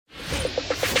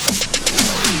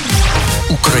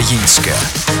Українське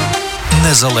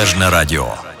незалежне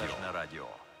радіо.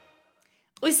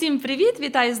 Усім привіт!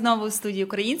 Вітаю знову у студії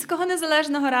Українського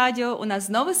незалежного радіо. У нас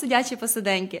знову сидячі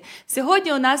посиденьки.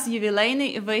 Сьогодні у нас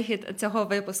ювілейний вихід цього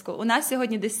випуску. У нас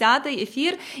сьогодні 10-й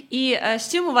ефір. І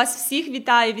з чим у вас всіх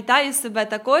вітаю. Вітаю себе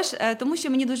також, тому що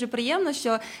мені дуже приємно,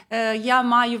 що я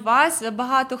маю вас.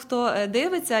 Багато хто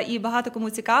дивиться і багато кому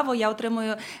цікаво. Я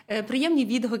отримую приємні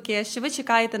відгуки, що ви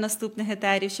чекаєте наступних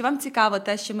етерів, що вам цікаво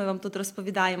те, що ми вам тут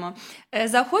розповідаємо.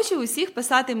 Заохочую усіх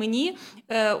писати мені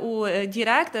у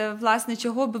Дірект, власне,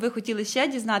 чого би ви хотіли ще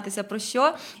дізнатися, про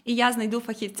що, і я знайду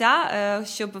фахівця,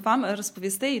 щоб вам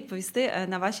розповісти і відповісти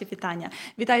на ваші питання.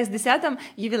 Вітаю з 10-м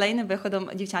ювілейним виходом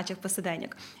дівчачих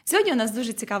посиденьок. Сьогодні у нас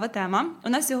дуже цікава тема. У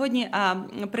нас сьогодні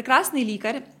прекрасний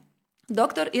лікар,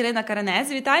 доктор Ірина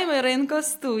Каранець. Вітаємо, Іринко, в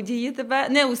студії тебе.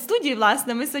 Не у студії,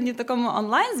 власне, ми сьогодні в такому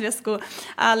онлайн-зв'язку,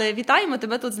 але вітаємо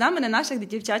тебе тут з нами на наших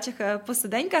дівчачих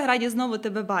посиденьках. Раді знову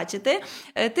тебе бачити.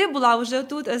 Ти була вже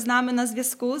тут з нами на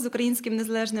зв'язку з Українським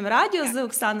незалежним радіо, з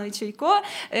Оксаною Чуйко.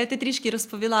 Ти трішки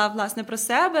розповіла, власне, про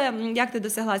себе, як ти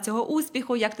досягла цього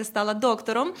успіху, як ти стала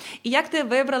доктором і як ти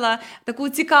вибрала таку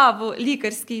цікавий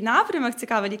лікарський напрямок,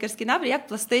 як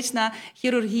пластична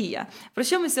хірургія. Про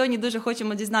що ми сьогодні дуже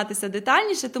хочемо дізнатися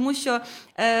детальніше, тому що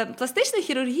пластична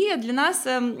хірургія для нас,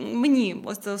 мені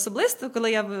особисто,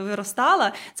 коли я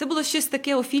виростала, це було щось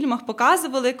таке у фільмах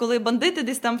показували, коли бандити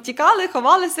десь там втікали,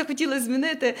 ховалися, хотіли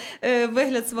змінити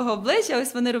вигляд свого обличчя,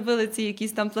 ось вони робили ці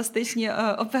якісь там пластичні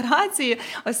операції.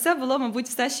 Ось це було, мабуть,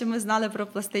 все, що ми знали про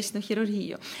пластичну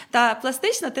хірургію. Та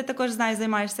пластична, ти також, знаєш,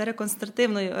 займаєшся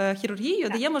реконструктивною хірургією,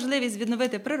 дає можливість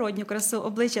відновити природню красу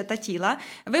обличчя та тіла,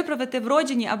 виправити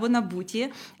вроджені або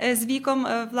набуті з віком,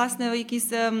 власне,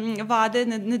 якісь вади,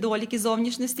 недоліки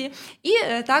зовнішності. І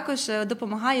також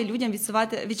допомагає людям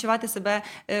відчувати себе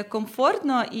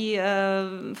комфортно і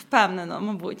впевнено,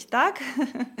 мабуть, так?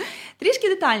 Трішки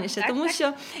детальніше, тому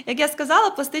що, як я сказала,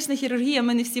 пластична хірургія,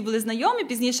 ми не всі були знайомі,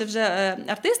 пізніше вже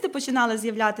артисти починали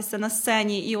з'являтися на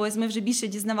сцені, і ось ми вже більше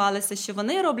дізнавалися, що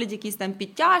вони роблять якісь там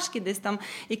підтяжки, десь там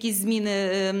якісь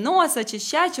зміни носа чи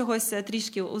ще чогось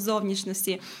трішки у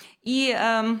зовнішності. І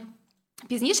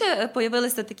пізніше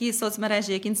появилися такі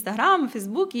соцмережі, як Інстаграм,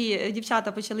 Фейсбук, і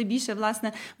дівчата почали більше,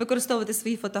 власне, використовувати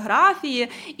свої фотографії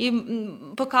і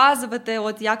показувати,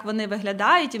 от як вони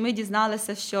виглядають. І ми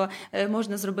дізналися, що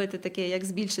можна зробити таке, як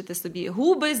збільшити собі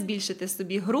губи, збільшити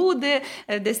собі груди,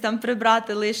 десь там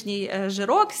прибрати лишній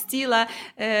жирок з тіла.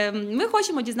 Ми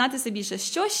хочемо дізнатися більше,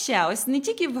 що ще? Ось не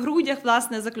тільки в грудях,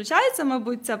 власне, заключається,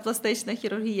 мабуть, ця пластична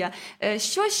хірургія.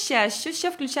 Що ще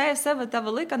включає в себе та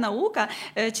велика наука,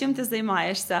 чим ти займаєшся?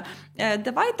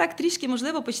 Давай так трішки,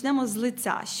 можливо, почнемо з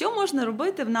лиця. Що можна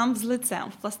робити нам з лицем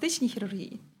в пластичній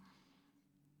хірургії?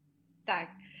 Так.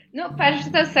 Перш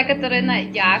за все, Катерина,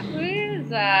 дякую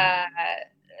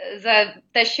за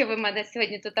те, що ви мене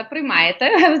сьогодні тут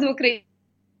приймаєте в Україні.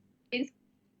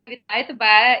 Вітаю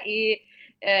тебе і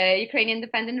Ukrainian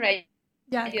Independent Radio.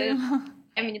 Дякую.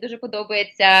 Мені дуже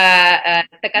подобається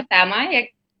така тема, як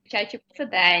дівчачі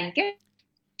посиденьки.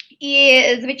 І,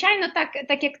 звичайно,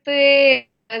 так як ти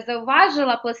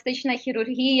зауважила, пластична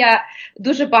хірургія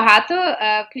дуже багато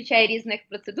включає різних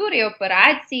процедур і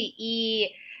операцій, і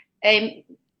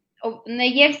не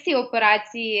є всі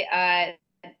операції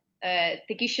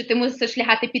такі, що ти мусиш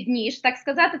лягати під ніж, так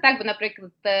сказати, так, бо,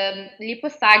 наприклад,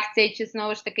 ліпосакція, чи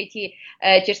знову ж таки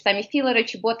ті ж самі філери,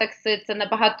 чи ботокси, це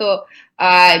набагато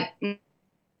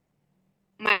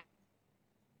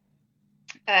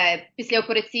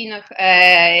післяопераційних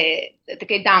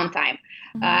такий даунтайм.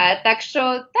 Так що,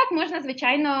 так, можна,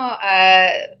 звичайно,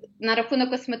 на рахунок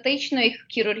косметичної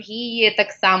хірургії,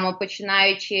 так само,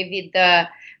 починаючи від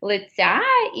лиця.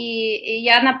 І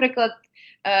я, наприклад,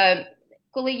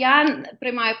 коли я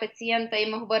приймаю пацієнта і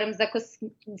ми говоримо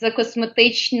за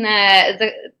косметичне,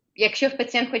 якщо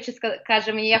пацієнт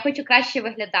каже мені, я хочу краще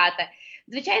виглядати,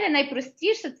 звичайно,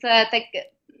 найпростіше це так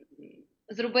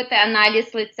зробити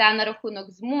аналіз лиця на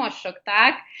рахунок зморшок,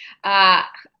 так?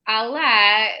 Але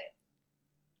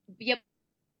є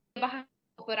багато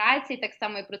операцій, так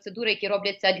само і процедури, які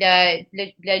робляться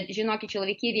для жінок і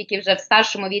чоловіків, які вже в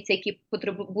старшому віці, які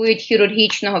потребують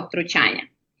хірургічного втручання.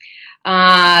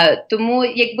 Тому,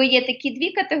 якби є такі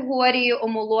дві категорії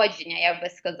омолодження, я би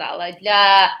сказала,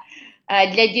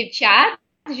 для дівчат,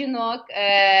 жінок,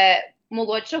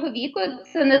 молодшого віку,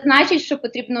 це не значить, що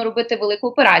потрібно робити велику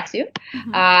операцію.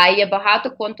 Є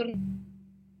багато контурних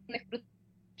процедур,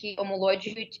 які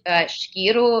омолоджують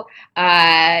шкіру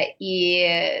і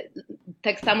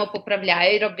так само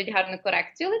поправляють, роблять гарну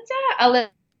корекцію лиця, але,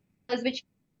 звичайно,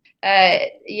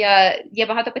 є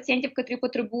багато пацієнтів, які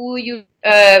потребують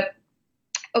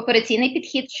операційний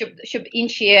підхід, щоб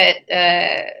інші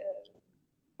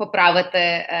поправити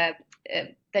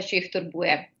те, що їх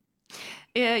турбує.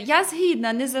 Я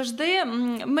згідна, не завжди.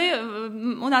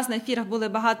 У нас на ефірах були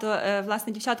багато,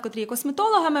 власне, дівчат, котрі є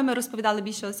косметологами, ми розповідали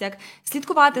більше ось як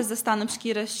слідкувати за станом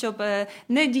шкіри, щоб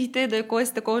не дійти до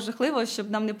якогось такого жахливого,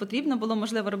 щоб нам не потрібно було,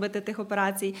 можливо, робити тих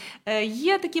операцій.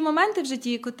 Є такі моменти в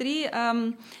житті, котрі...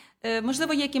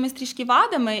 можливо, є якимись трішки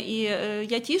вадами, і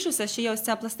я тішуся, що є ось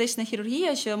ця пластична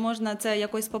хірургія, що можна це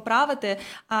якось поправити,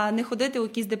 а не ходити у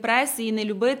якісь депресії, не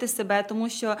любити себе, тому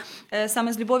що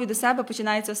саме з любові до себе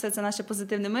починається все це наше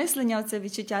позитивне мислення, це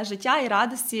відчуття життя і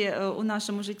радості у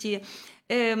нашому житті.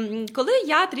 Коли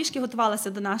я трішки готувалася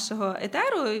до нашого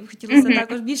етеру, хотілося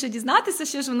також більше дізнатися,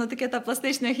 що ж воно таке та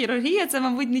пластична хірургія, це,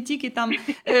 мабуть, не тільки там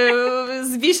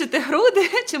збільшити груди,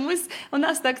 чомусь у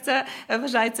нас так це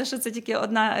вважається, що це тільки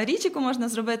одна річ, яку можна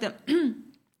зробити.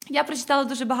 Я прочитала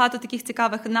дуже багато таких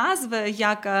цікавих назв,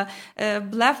 як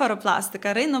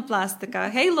блефаропластика, ринопластика,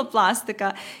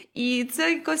 гейлопластика. І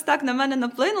це якось так на мене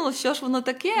наплинуло, що ж воно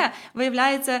таке.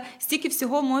 Виявляється, стільки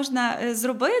всього можна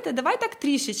зробити. Давай так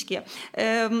трішечки.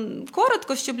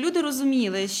 Коротко, щоб люди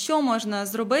розуміли, що можна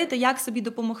зробити, як собі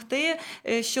допомогти,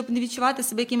 щоб не відчувати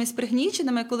себе якимись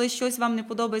пригніченими, коли щось вам не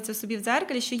подобається собі в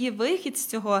дзеркалі, що є вихід з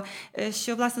цього,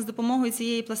 що, власне, з допомогою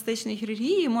цієї пластичної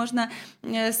хірургії можна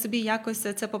собі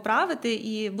якось це поправити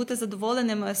і бути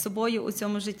задоволеним собою у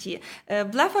цьому житті.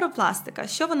 Блефаропластика,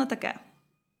 що воно таке?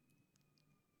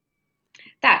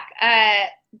 Так,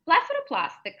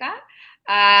 блефаропластика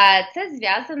це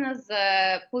зв'язано з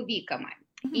повіками.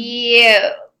 І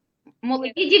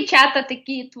молоді дівчата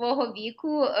такі твого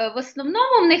віку, в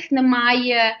основному в них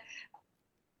немає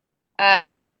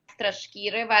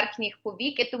шкіри верхніх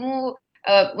повік, і тому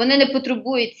вони не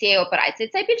потребують цієї операції.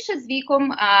 Це більше з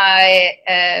віком,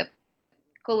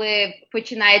 коли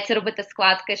починається робити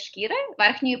складки шкіри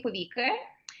верхньої повіки.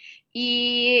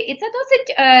 І це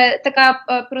досить така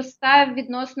проста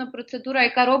відносно процедура,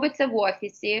 яка робиться в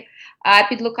офісі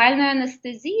під локальною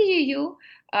анестезією,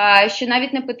 що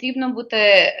навіть не потрібно бути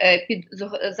під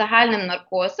загальним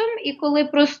наркозом. І коли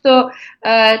просто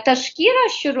та шкіра,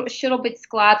 що робить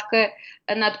складки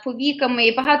над повіками,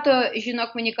 і багато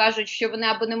жінок мені кажуть, що вони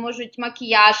або не можуть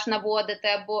макіяж наводити,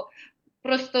 або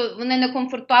просто вони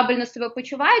некомфортабельно себе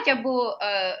почувають, або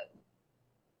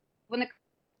вони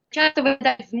часто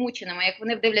виглядають змученими, як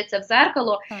вони вдивляться в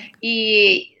зеркало,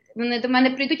 і вони до мене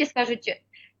прийдуть і скажуть,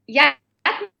 як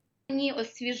мені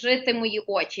освіжити мої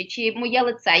очі, чи моє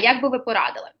лице, як би ви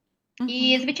порадили?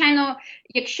 І, звичайно,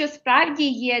 якщо справді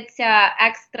є ця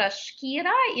екстра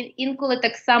шкіра, інколи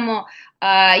так само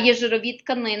є жирові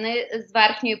тканини з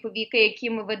верхньої повіки, які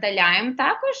ми видаляємо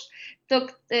також, то,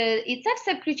 і це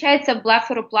все включається в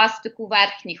блефаропластику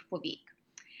верхніх повік.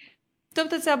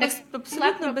 Тобто це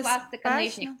абсолютно безпечно?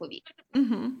 Нижніх повік.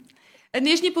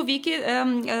 Нижні повіки,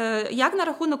 як на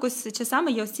рахунок ось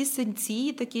часами є ось ці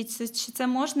синці такі, чи це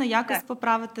можна якось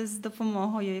поправити з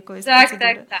допомогою якоїсь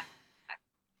процедури? Так.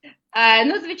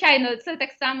 Ну, звичайно, це так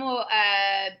само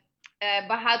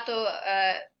багато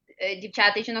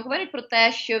дівчат і жінок говорять про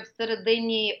те, що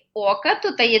всередині ока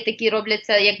тут є такі,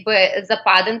 робляться якби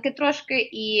западинки трошки,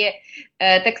 і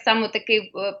так само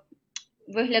такий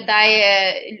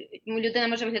виглядає, людина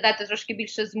може виглядати трошки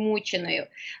більше змученою.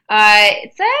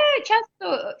 Це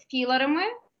часто філерами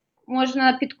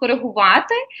можна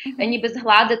підкоригувати, ніби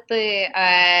згладити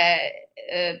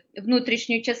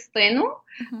внутрішню частину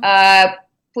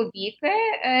повіки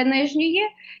нижньої.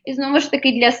 І знову ж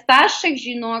таки для старших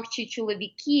жінок чи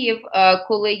чоловіків,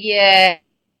 коли є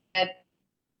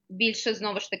більше,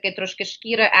 знову ж таки, трошки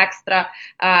шкіри екстра,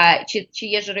 чи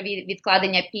є жирові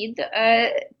відкладення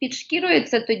під шкірою,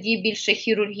 це тоді більше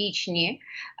хірургічні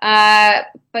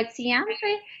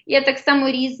пацієнти. Є так само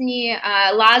різні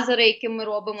лазери, які ми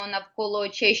робимо навколо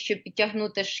очей, щоб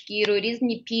підтягнути шкіру,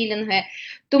 різні пілінги.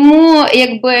 Тому,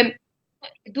 якби,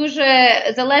 дуже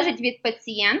залежить від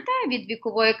пацієнта, від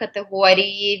вікової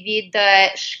категорії, від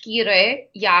шкіри,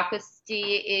 якості,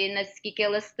 і наскільки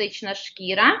еластична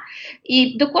шкіра.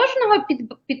 І до кожного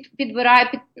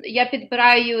я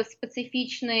підбираю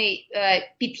специфічний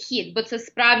підхід, бо це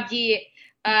справді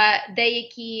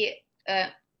деякі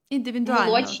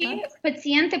молодші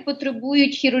пацієнти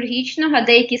потребують хірургічного, а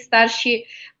деякі старші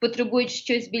потребують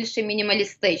щось більше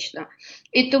мінімалістично.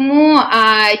 І тому,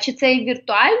 чи це і в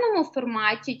віртуальному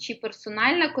форматі, чи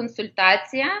персональна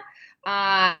консультація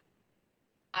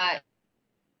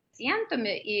пацієнтом,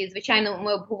 і, звичайно,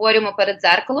 ми обговорюємо перед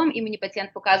дзеркалом, і мені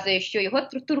пацієнт показує, що його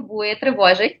турбує,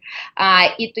 тривожить,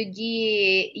 і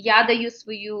тоді я даю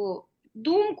свою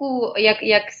думку,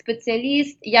 як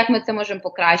спеціаліст, як ми це можемо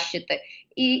покращити.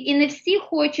 І не всі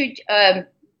хочуть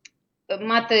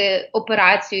мати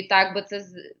операцію, так, бо це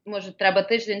може треба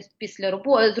тиждень після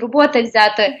з роботи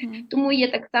взяти. Тому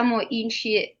є так само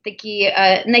інші такі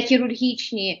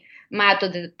нехірургічні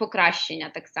методи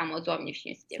покращення так само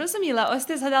зовнішньості. Зрозуміла. Ось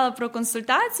ти згадала про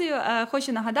консультацію.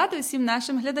 Хочу нагадати усім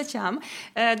нашим глядачам.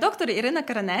 Доктор Ірина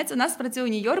Каранець у нас працює у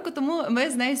Нью-Йорку, тому ми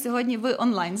з нею сьогодні в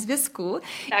онлайн-зв'язку.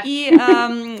 Так. І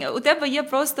у тебе є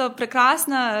просто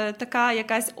прекрасна така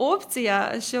якась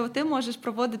опція, що ти можеш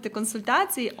проводити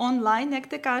консультації онлайн, як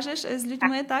ти кажеш, з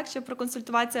людьми, так, щоб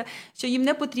проконсультуватися, що їм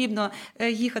не потрібно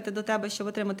їхати до тебе, щоб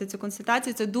отримати цю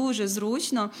консультацію. Це дуже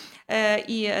зручно.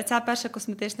 І ця перша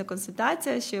косметична консультація,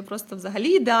 що є просто взагалі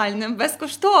ідеальним,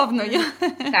 безкоштовною.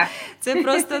 Так. Це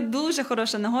просто дуже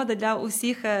хороша нагода для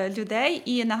усіх людей.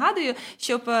 І нагадую,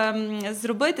 щоб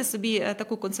зробити собі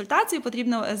таку консультацію,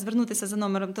 потрібно звернутися за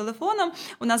номером телефону.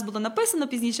 У нас було написано,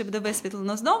 пізніше буде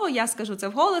висвітлено знову. Я скажу це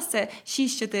вголос. Це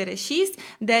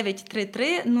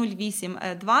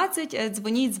 646-933-0820.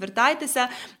 Дзвоніть, звертайтеся.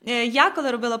 Я,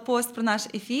 коли робила пост про наш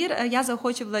ефір, я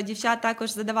заохочувала дівчат також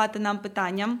задавати нам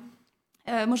питання.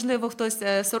 Можливо, хтось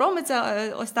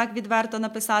соромиться ось так відверто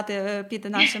написати під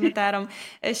нашим етером,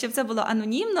 щоб це було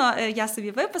анонімно. Я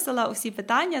собі виписала усі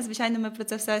питання. Звичайно, ми про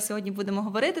це все сьогодні будемо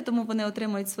говорити, тому вони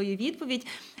отримують свою відповідь.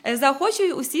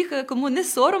 Заохочую усіх, кому не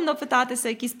соромно питатися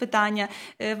якісь питання.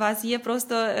 У вас є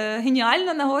просто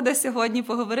геніальна нагода сьогодні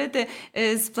поговорити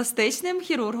з пластичним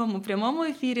хірургом у прямому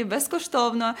ефірі,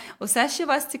 безкоштовно. Усе, що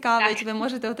вас цікавить, ви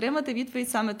можете отримати відповідь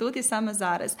саме тут і саме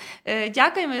зараз.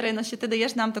 Дякуємо, Ірино, що ти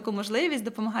даєш нам таку можливість,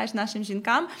 допомагаєш нашим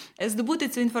жінкам здобути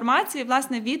цю інформацію,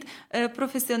 власне, від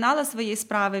професіонала своєї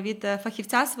справи, від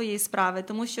фахівця своєї справи.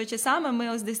 Тому що часами ми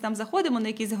ось десь там заходимо на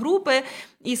якісь групи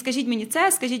і скажіть мені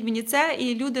це,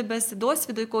 і люди без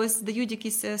досвіду якогось дають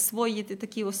якісь свої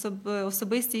такі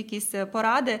особисті якісь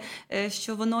поради,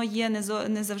 що воно є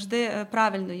не завжди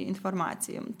правильною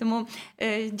інформацією. Тому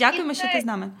дякуємо, що ти з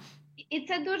нами. І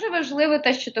це дуже важливо,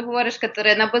 те, що ти говориш,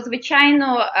 Катерина, бо,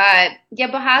 звичайно, є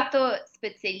багато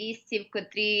спеціалістів,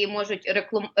 котрі можуть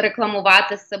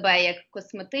рекламувати себе як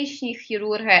косметичні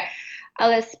хірурги,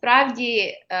 але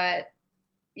справді,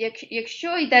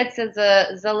 якщо йдеться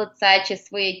за лице чи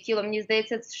своє тіло, мені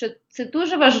здається, що це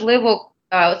дуже важливо,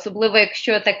 особливо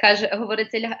якщо, так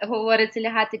говориться,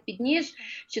 лягати під ніж,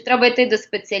 що треба йти до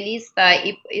спеціаліста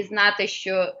і знати,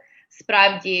 що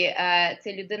справді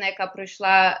це людина, яка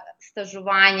пройшла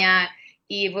стажування,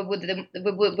 і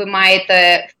ви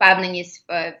маєте впевненість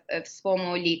в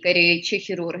своєму лікарі чи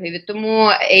хірургові. Тому,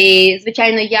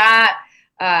 звичайно, я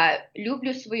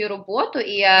люблю свою роботу,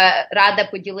 і я рада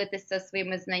поділитися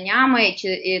своїми знаннями,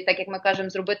 чи, так як ми кажемо,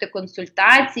 зробити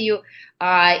консультацію.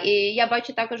 І я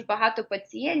бачу також багато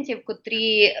пацієнтів,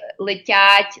 котрі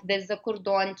летять десь за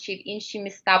кордон чи в інші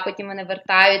міста, потім вони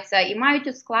вертаються і мають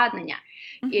ускладнення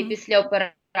після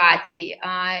операції.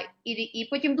 І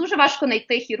потім дуже важко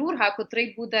знайти хірурга,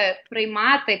 котрий буде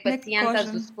приймати пацієнта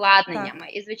з ускладненнями.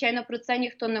 Так. І, звичайно, про це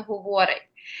ніхто не говорить.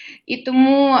 І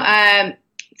тому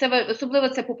особливо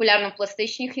це популярно в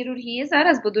пластичній хірургії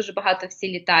зараз, бо дуже багато всі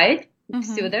літають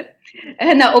всюди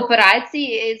на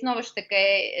операції. І знову ж таки,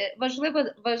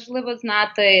 важливо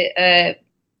знати,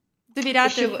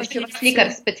 довіряти, що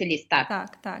лікар-спеціаліст, так.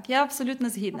 Так, я абсолютно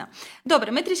згідна.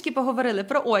 Добре, ми трішки поговорили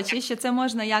про очі, що це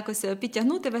можна якось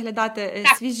підтягнути, виглядати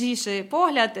свіжіший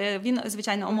погляд, він,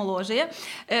 звичайно, омоложує.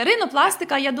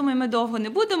 Ринопластика, я думаю, ми довго не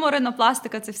будемо.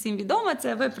 Ринопластика, це всім відомо,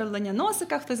 це виправлення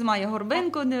носика, хтось має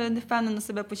горбинку, не впевнено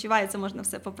себе почуває, це можна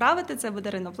все поправити, це буде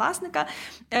ринопластика.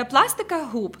 Пластика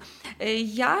губ.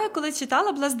 Я, коли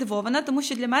читала, була здивована, тому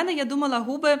що для мене, я думала,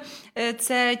 губи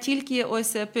це тільки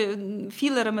ось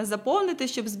філерами заповнити,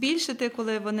 щоб збільшити,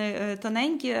 коли вони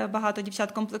тоненькі. Багато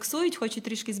дівчат комплексують, хочуть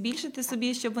трішки збільшити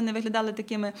собі, щоб вони виглядали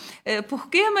такими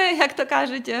пухкими, як то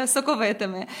кажуть,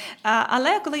 соковитими.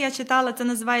 Але коли я читала, це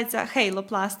називається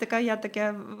хейлопластика, я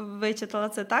таке вичитала,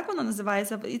 це так воно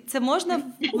називається. І це можна,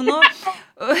 воно,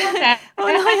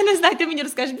 я не знаю, ти мені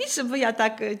розкажеш більше, бо я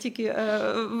так тільки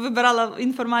вибирала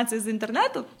інформацію з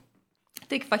інтернету.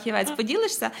 Ти як фахівець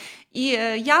поділишся. І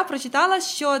я прочитала,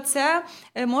 що це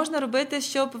можна робити,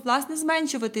 щоб, власне,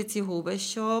 зменшувати ці губи,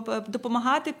 щоб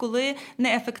допомагати, коли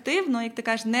неефективно, як ти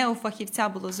кажеш, не у фахівця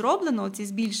було зроблено ці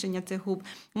збільшення цих губ,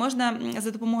 можна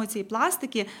за допомогою цієї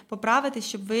пластики поправити,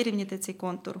 щоб вирівняти цей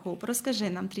контур губ. Розкажи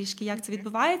нам трішки, як це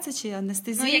відбувається, чи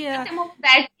анестезія? Як ти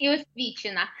молодець і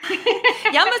освічена.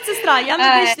 Я медсестра, я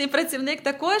медичний працівник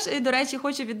також, і, до речі,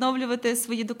 хочу відновлювати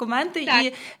свої документи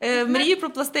і мрію про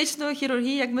пластичну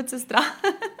хірургію як медсестра.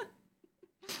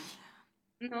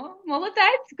 Ну,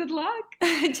 молодець, good luck.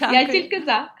 Дякую. Я тільки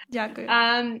за. Дякую.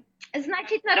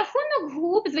 Значить, на рахунок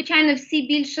губ, звичайно, всі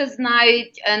більше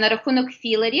знають на рахунок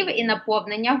філерів і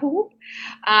наповнення губ.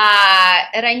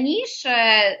 Раніше,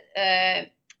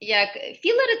 як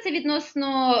філери, це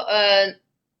відносно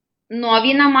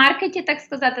нові на маркеті, так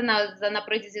сказати, на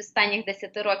протязі останніх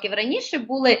 10 років. Раніше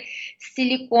були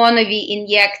силіконові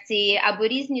ін'єкції або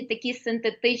різні такі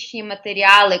синтетичні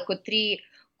матеріали, котрі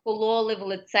кололи в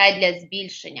лице для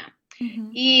збільшення.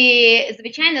 І,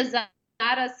 звичайно,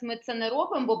 зараз ми це не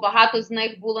робимо, бо багато з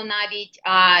них було навіть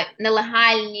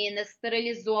нелегальні,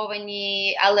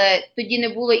 нестерилізовані, але тоді не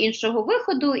було іншого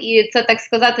виходу, і це, так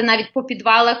сказати, навіть по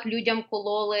підвалах людям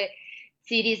кололи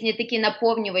ці різні такі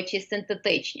наповнювачі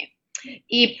синтетичні.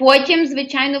 І потім,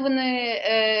 звичайно, вони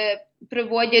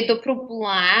приводять до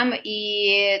проблем,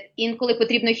 і інколи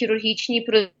потрібно хірургічні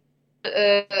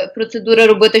процедури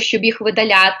робити, щоб їх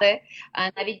видаляти.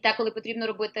 Навіть так, коли потрібно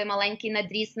робити маленький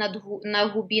надріз на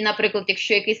губі, наприклад,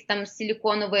 якщо якийсь там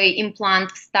силіконовий імплант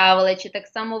вставили, чи так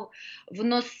само в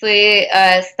носи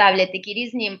ставлять такі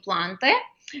різні імпланти.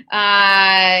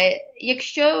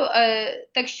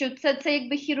 Так що це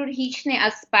якби хірургічний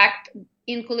аспект,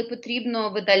 інколи потрібно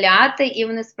видаляти, і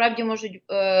вони справді можуть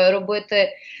робити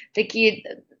такі,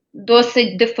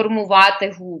 досить деформувати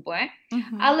губи.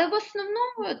 Але в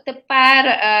основному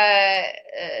тепер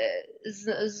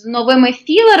з новими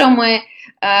філерами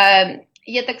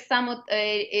є так само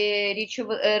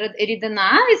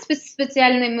рідина,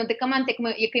 спеціальний медикамент,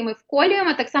 який ми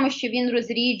вколюємо, так само, що він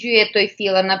розріджує той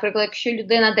філер. Наприклад, якщо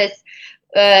людина десь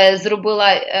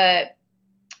зробила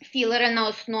філери на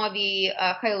основі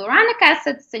hyaluronic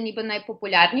acid, це ніби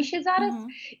найпопулярніші зараз,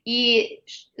 і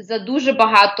за дуже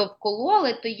багато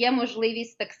вкололи, то є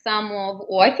можливість так само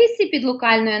в офісі під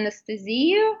локальною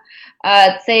анестезією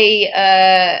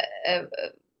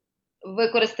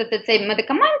використати цей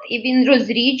медикамент, і він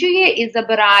розріджує і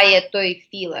забирає той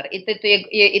філер.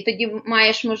 І тоді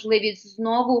маєш можливість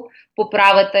знову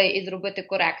поправити і зробити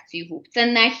корекцію губ. Це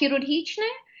не хірургічне,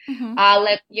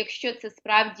 але якщо це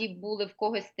справді були в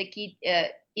когось такі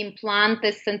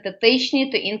імпланти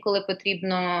синтетичні, то інколи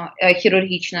потрібно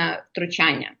хірургічне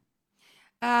втручання.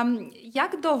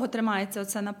 Як довго тримається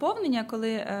оце наповнення,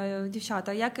 коли,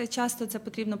 дівчата, як часто це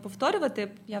потрібно повторювати?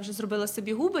 Я вже зробила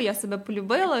собі губи, я себе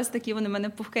полюбила, ось такі вони в мене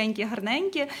пухкенькі,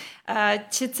 гарненькі.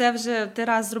 Чи це вже ти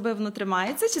раз зробив, воно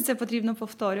тримається, чи це потрібно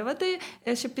повторювати,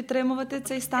 щоб підтримувати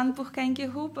цей стан пухкеньких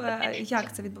губ?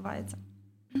 Як це відбувається?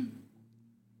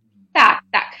 Так.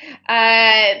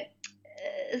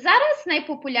 Зараз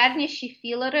найпопулярніші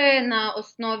філери на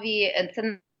основі,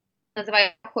 це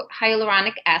називається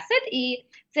hyaluronic acid, і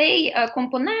цей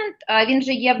компонент, він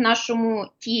вже є в нашому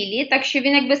тілі, так що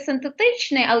він якби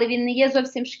синтетичний, але він не є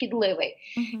зовсім шкідливий.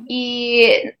 І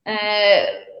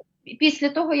після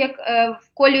того, як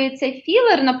вколюється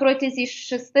філер на протязі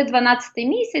 6-12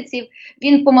 місяців,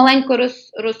 він помаленьку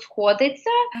розходиться,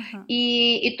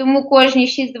 і тому кожні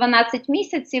 6-12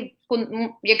 місяців,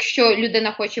 якщо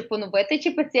людина хоче поновити,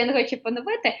 чи пацієнт хоче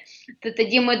поновити, то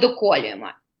тоді ми доколюємо.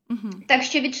 Так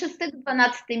що від 6 до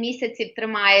 12 місяців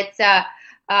тримається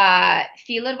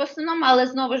філер в основному, але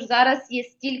знову ж зараз є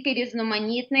стільки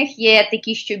різноманітних, є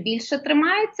такі, що більше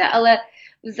тримаються, але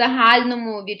в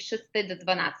загальному від 6 до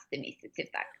 12 місяців,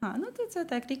 так. Ну то це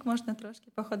так, рік можна трошки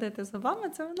походити з зубами,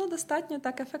 це воно достатньо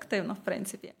так ефективно, в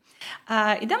принципі.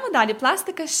 Ідемо далі,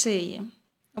 пластика шиї.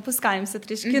 Опускаємося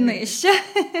трішки нижче.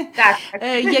 Так.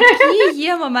 Які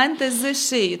є моменти з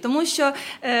шиєю? Тому що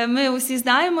ми усі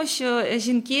знаємо, що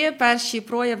жінки перші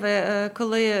прояви,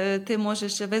 коли ти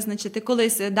можеш визначити,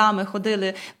 колись дами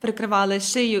ходили, прикривали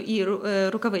шию і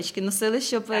рукавички носили,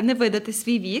 щоб не видати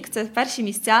свій вік. Це перші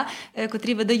місця,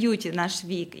 котрі видають наш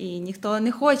вік. І ніхто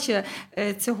не хоче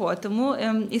цього. Тому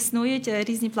існують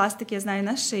різні пластики, я знаю,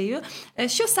 на шию.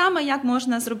 Що саме, як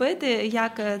можна зробити,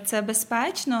 як це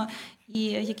безпечно? І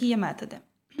які є методи?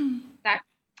 Так,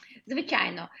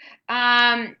 звичайно.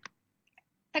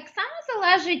 Так само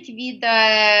залежить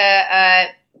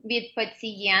від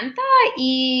пацієнта,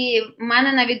 і в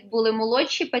мене навіть були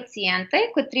молодші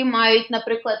пацієнти, котрі мають,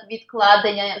 наприклад,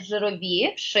 відкладення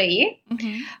жирові в шиї,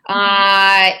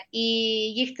 і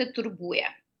їх це турбує.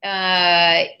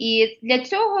 І для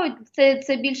цього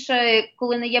це більше,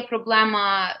 коли не є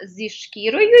проблема зі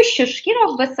шкірою, що шкіра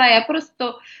обвисає,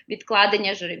 просто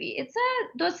відкладення жирові. І це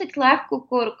досить легко,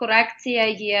 корекція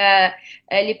є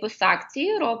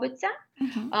ліпосакцією, робиться.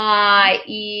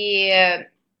 І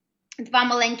два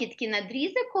маленькі такі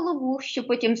надрізи коло вух, що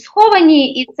потім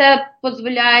сховані, і це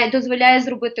дозволяє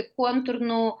зробити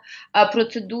контурну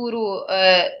процедуру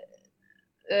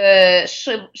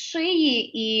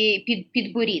шиї і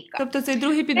підборідка. Тобто цей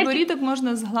другий підборідок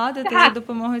можна згладити за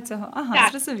допомогою цього? Ага,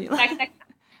 зрозуміло. Так.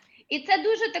 І це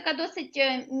дуже така досить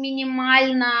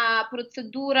мінімальна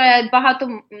процедура,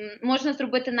 багато можна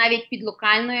зробити навіть під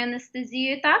локальною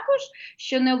анестезією також,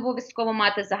 що не обов'язково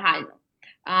мати загальну,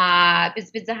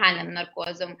 під загальним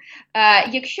наркозом.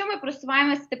 Якщо ми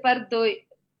просуваємося тепер до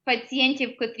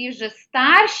пацієнтів, котрі вже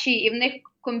старші, і в них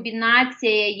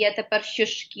комбінація є тепер, що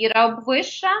шкіра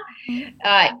обвисша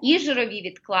і жирові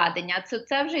відкладення, то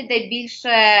це вже йде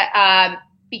більше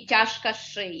підтяжка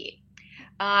шиї.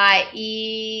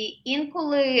 І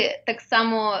інколи так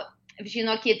само в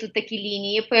жінок є тут такі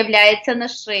лінії, появляються на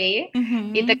шиї,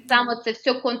 і так само це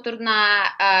все контурна,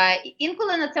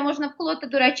 інколи на це можна вколоти,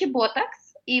 до речі,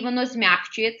 ботокс, і воно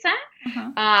змягчує це,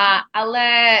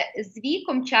 але з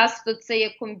віком часто це є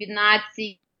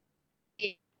комбінації,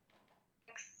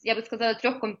 я би сказала,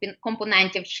 3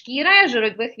 компонентів: шкіра,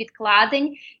 жирових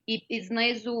відкладень, і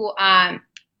знизу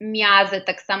м'язи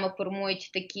так само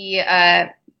формують такі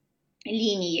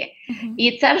лінії.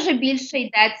 І це вже більше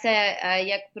йдеться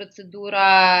як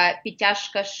процедура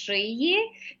підтяжка шиї,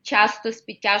 часто з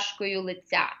підтяжкою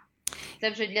лиця. Це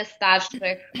вже для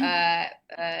старших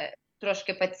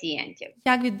трошки пацієнтів.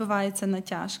 Як відбувається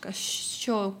натяжка?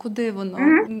 Що, куди воно?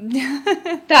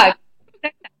 Так.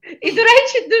 І, до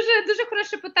речі, дуже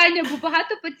хороше питання, бо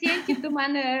багато пацієнтів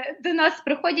до нас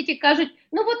приходять і кажуть,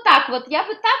 ну я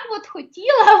би так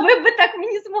хотіла, а ви би так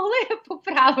мені змогли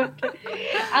поправити.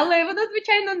 Але воно,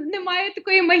 звичайно, не має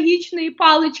такої магічної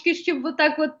палички, щоб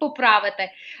отак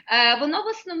поправити. Воно в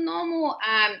основному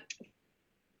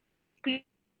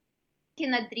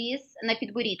надріз на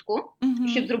підборідку,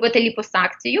 щоб зробити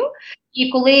ліпосакцію. І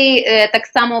коли так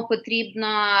само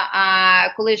потрібно,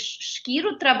 коли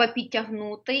шкіру треба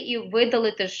підтягнути і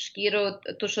видалити шкіру,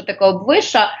 ту, що така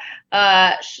обвиша,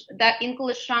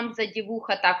 інколи шрам заді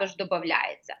вуха також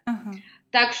додається.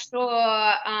 Так що,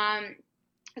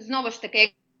 знову ж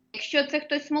таки, якщо це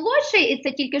хтось молодший і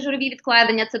це тільки жирові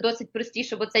відкладення, це досить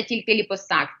простіше, бо це тільки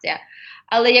ліпосакція.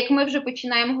 Але як ми вже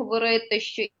починаємо говорити,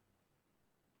 що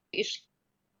і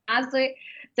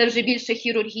це вже більше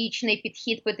хірургічний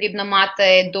підхід потрібно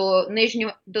мати до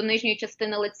нижньої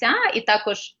частини лиця і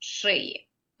також шиї.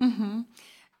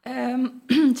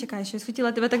 Чекай, щось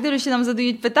хотіла тебе, так дивлюся, що нам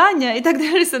задають питання, і так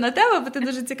дивлюся на тебе, бо ти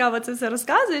дуже цікаво це все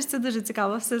розказуєш, це дуже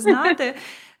цікаво все знати.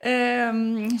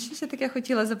 Що ще таке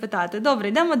хотіла запитати? Добре,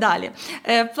 йдемо далі.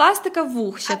 Пластика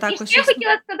вух ще також. Я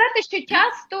хотіла сказати, що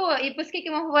часто, і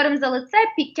оскільки ми говоримо за лице,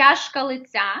 підтяжка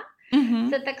лиця,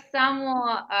 це так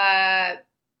само...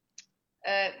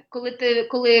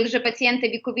 Коли вже пацієнти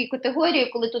віковій категорії,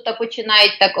 коли тут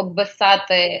починають так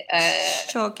обвисати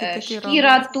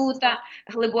шкіра, тут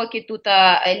глибокі тут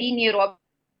лінії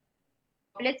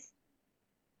робляться.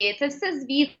 І це все з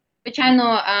віку,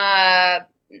 звичайно,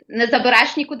 не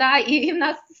забереш нікуди, і в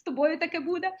нас з тобою таке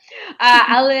буде.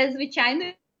 Але, звичайно,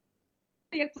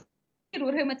 як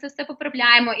хірурги, ми це все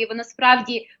поправляємо, і воно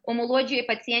справді омолоджує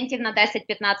пацієнтів на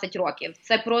 10-15 років.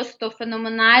 Це просто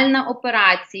феноменальна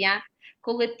операція,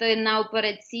 коли ти на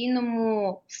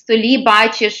операційному столі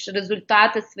бачиш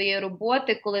результати своєї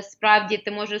роботи, коли справді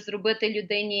ти можеш зробити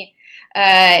людині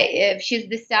в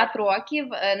 60 років,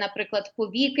 наприклад,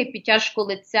 повіки, підтяжку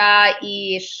лиця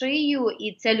і шию,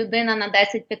 і ця людина на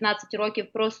 10-15 років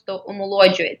просто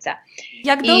омолоджується.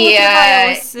 Як довго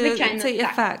триває цей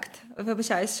ефект?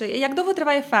 Вибачаюсь, як довго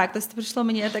триває ефект? Ось прийшло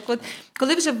мені так,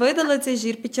 коли вже видали цей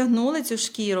жир, підтягнули цю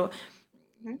шкіру,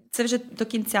 це вже до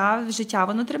кінця життя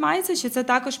воно тримається, чи це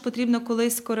також потрібно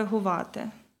колись коригувати?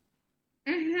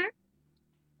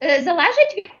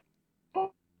 Залежить від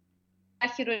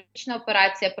хірургічна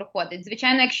операція проходить.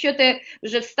 Звичайно, якщо ти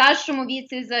вже в старшому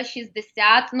віці за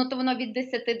 60, то воно від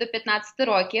 10 до 15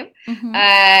 років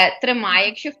тримає.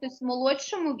 Якщо хтось в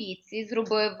молодшому віці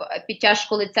зробив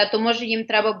підтяжку лиця, то може їм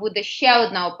треба буде ще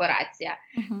одна операція.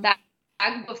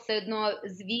 Так, бо все одно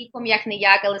з віком,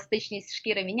 як-не-як, еластичність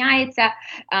шкіри міняється,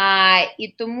 і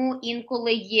тому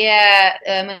інколи є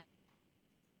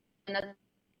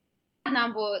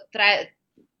або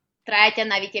третя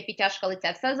навіть є підтяжка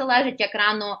лиця. Все залежить, як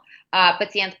рано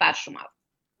пацієнт першу мав.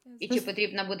 І чи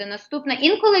потрібна буде наступна.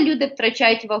 Інколи люди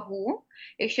втрачають вагу.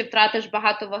 Якщо втратиш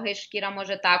багато ваги, шкіра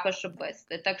може також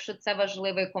обвисти. Так що це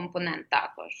важливий компонент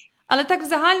також. Але так в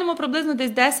загальному приблизно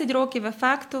десь 10 років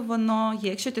ефекту воно є.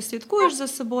 Якщо ти слідкуєш за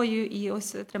собою і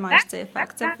ось тримаєш цей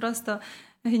ефект. Це просто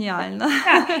геніально.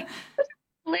 Так.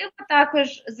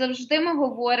 Також завжди ми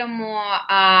говоримо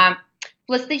в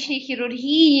пластичній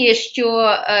хірургії,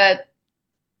 що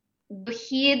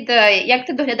дохід, як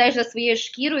ти доглядаєш за своєю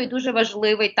шкірою, дуже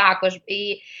важливий також.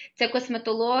 І це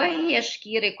косметологія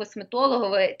шкіри,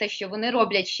 косметологи, те, що вони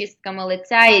роблять чистками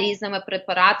лиця і різними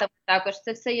препаратами, також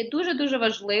це все є дуже-дуже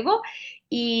важливо.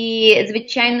 І,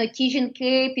 звичайно, ті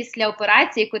жінки після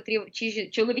операції, чи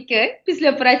чоловіки після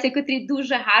операції, котрі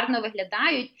дуже гарно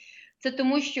виглядають, це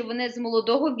тому, що вони з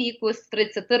молодого віку, з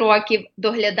 30 років,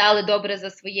 доглядали добре за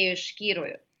своєю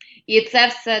шкірою. І це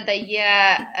все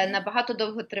дає набагато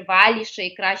довготриваліший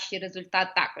і кращий результат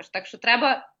також. Так що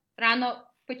треба рано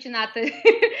починати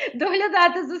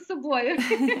доглядати за собою.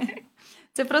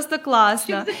 Це просто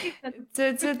класно.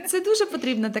 Це дуже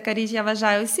потрібна така річ, я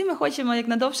вважаю. Всі ми хочемо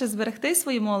якнадовше зберегти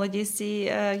свою молодість. І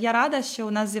я рада, що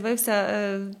у нас з'явився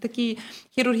такий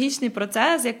хірургічний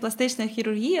процес, як пластична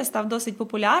хірургія, став досить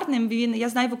популярним. Я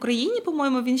знаю, в Україні,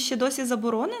 по-моєму, він ще досі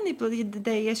заборонений.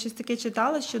 Де я щось таке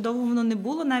читала, що довго воно не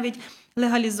було навіть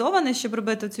легалізоване, щоб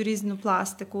робити цю різну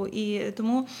пластику. І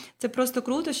тому це просто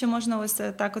круто, що можна ось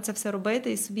так оце все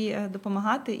робити і собі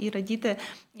допомагати, і радіти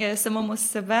самому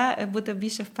себе, бути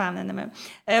більше впевненими.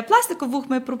 Пластиковух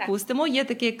ми пропустимо, є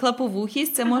такий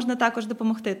клаповухість, це можна також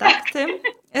допомогти, так, цим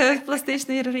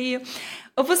пластичною хірургією.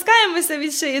 Опускаємося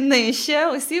від шиї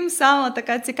нижче. Усім саме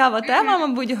така цікава тема,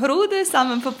 мабуть, груди,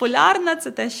 саме популярна.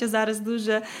 Це те, що зараз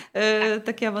дуже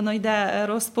таке воно йде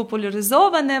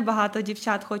розпопуляризоване. Багато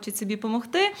дівчат хочуть собі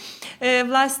допомогти.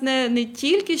 Власне, не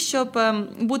тільки, щоб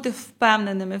бути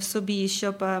впевненими в собі,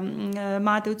 щоб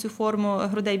мати цю форму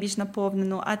грудей більш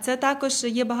наповнену, а це також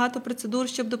є багато процедур,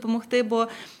 щоб допомогти, бо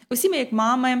усі ми, як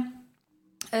мами,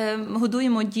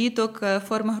 годуємо діток,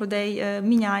 форма грудей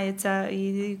міняється,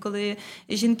 і коли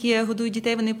жінки годують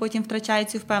дітей, вони потім втрачають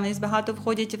цю впевненість, багато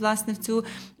входять, власне, в цю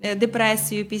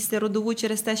депресію післяродову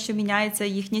через те, що міняється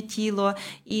їхнє тіло,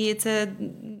 і це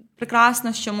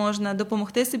прекрасно, що можна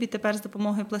допомогти собі тепер з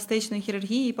допомогою пластичної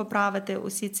хірургії поправити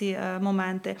усі ці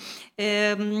моменти.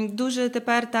 Дуже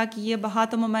тепер так є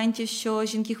багато моментів, що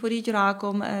жінки хворіють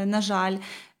раком, на жаль.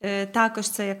 Також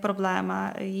це як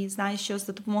проблема. І знаю, що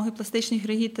за допомогою пластичної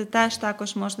хірургії теж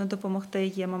також можна допомогти,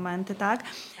 є моменти, так?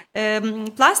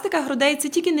 Пластика грудей –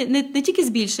 це не тільки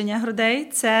збільшення грудей,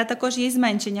 це також є і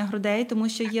зменшення грудей, тому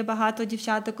що є багато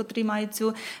дівчаток, котрі мають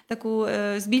цю таку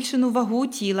збільшену вагу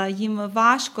тіла, їм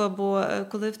важко, бо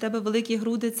коли в тебе великі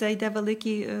груди, це йде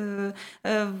великий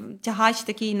тягач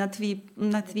такий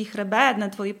на твій хребет, на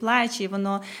твої плечі,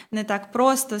 воно не так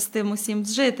просто з тим усім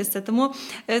зжитися. Тому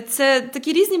це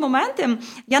такі різні моменти.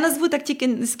 Я назву так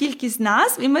тільки скільки з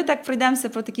нас, і ми так пройдемося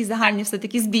про такі загальні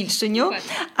все-таки збільшенню,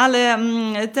 але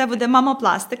це буде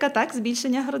мамопластика, так,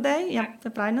 збільшення грудей, я це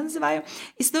правильно називаю.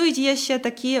 Існують є ще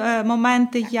такі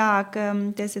моменти, як,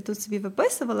 десь я тут собі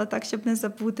виписувала, так, щоб не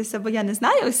забутися, бо я не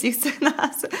знаю усіх цих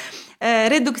назв.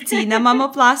 Редукційна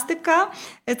мамопластика,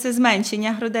 це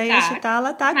зменшення грудей, я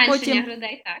читала, так, потім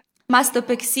грудей, так.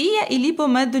 Мастопексія і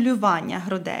ліпомоделювання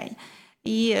грудей.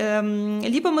 І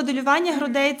ліпомоделювання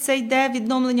грудей – це йде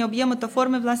відновлення об'єму та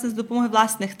форми, власне, з допомогою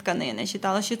власних тканин. Я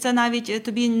читала, що це навіть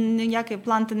тобі ніякі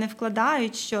планти не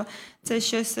вкладають, що це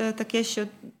щось таке, що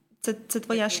це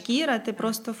твоя шкіра, ти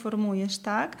просто формуєш,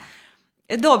 так?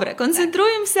 Добре,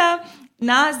 концентруємося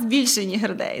на збільшенні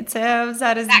грудей. Це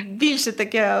зараз більше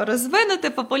таке розвинуте,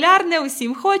 популярне,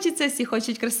 усім хочеться, всі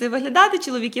хочуть красиво виглядати,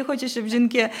 чоловіки хочуть, щоб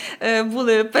жінки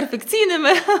були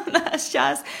перфекційними в наш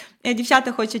час.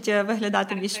 Дівчата хочуть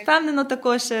виглядати більш впевнено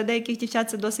також, деяких дівчат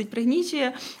це досить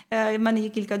пригнічує. У мене є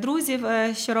кілька друзів,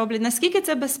 що роблять. Наскільки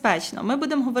це безпечно? Ми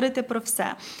будемо говорити про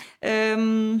все.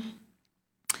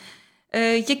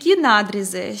 Які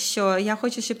надрізи, що я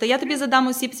хочу, щоб я тобі задам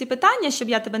усі ці питання, щоб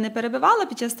я тебе не перебивала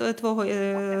під час твого,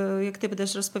 як ти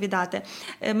будеш розповідати.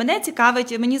 Мене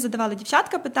цікавить, мені задавали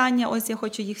дівчатка питання, ось я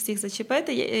хочу їх всіх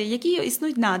зачепити. Які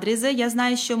існують надрізи? Я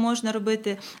знаю, що можна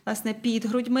робити, власне, під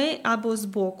грудьми або з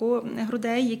боку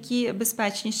грудей, які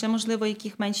безпечніше, можливо,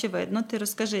 яких менше видно. Ти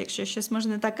розкажи, якщо щось, може,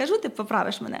 не так кажу, ти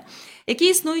поправиш мене. Які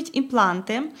існують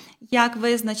імпланти? Як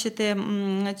визначити,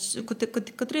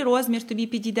 котрий розмір тобі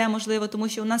підійде, можливо, тому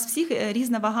що у нас всіх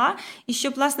різна вага, і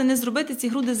щоб, власне, не зробити ці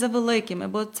груди завеликими,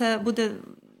 бо це буде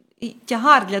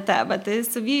тягар для тебе. Ти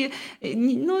собі,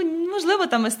 можливо,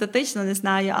 там естетично, не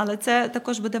знаю, але це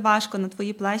також буде важко на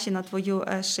твої плечі, на твою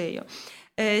шию.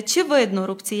 Чи видно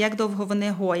рубці, як довго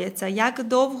вони гояться, як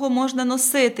довго можна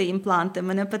носити імпланти,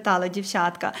 мене питала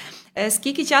дівчатка.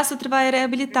 скільки часу триває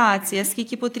реабілітація,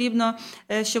 скільки потрібно,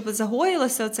 щоб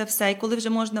загоїлося це все, і коли вже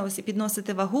можна ось і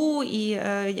підносити вагу, і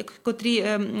котрі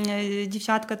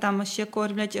дівчатка там ще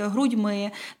кормлять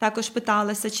грудьми, також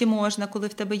питалися, чи можна, коли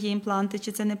в тебе є імпланти,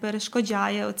 чи це не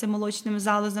перешкоджає оцим молочним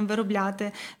залозам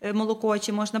виробляти молоко,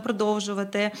 чи можна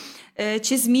продовжувати,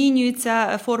 чи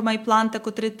змінюється форма імпланта,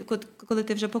 коли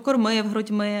ти вже покормив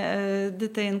грудьми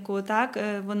дитинку, так?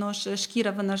 Воно ж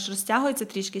шкіра, вона ж розтягується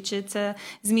трішки, чи це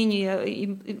змінює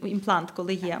імплант,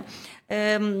 коли є.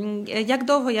 Як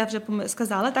довго, я вже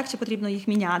сказала, так, чи потрібно їх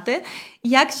міняти,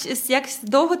 як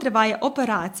довго триває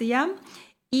операція,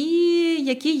 і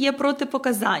які є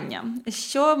протипоказання,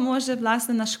 що може,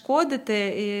 власне,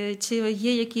 нашкодити, чи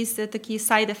є якісь такі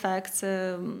side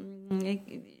effects,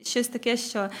 щось таке,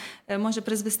 що може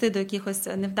призвести до якихось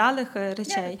невдалих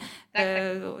речей.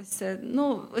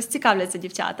 Ось цікавляться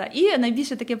дівчата. І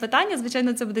найбільше таке питання,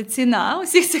 звичайно, це буде ціна.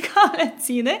 Усіх цікавлять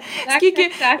ціни.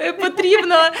 Скільки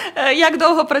потрібно, як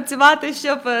довго працювати,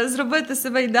 щоб зробити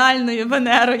себе ідеальною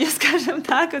Венерою, скажімо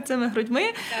так, оцими грудьми.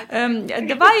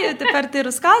 Давай тепер ти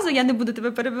розказуй, я не буду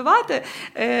тебе перебивати,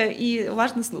 і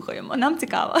уважно слухаємо. Нам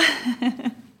цікаво.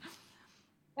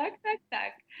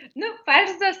 Так. Ну, перш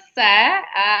за все,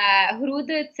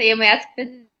 груди – це є моя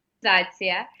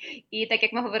спеціалізація. І так,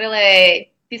 як ми говорили,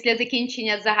 після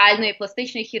закінчення загальної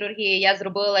пластичної хірургії я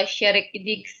зробила ще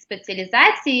рік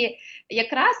спеціалізації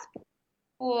якраз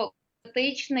по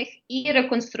пластичних і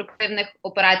реконструктивних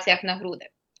операціях на груди.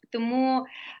 Тому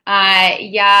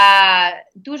я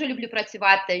дуже люблю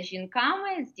працювати з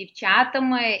жінками, з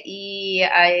дівчатами, і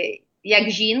як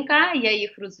жінка, я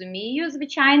їх розумію,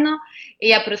 звичайно, і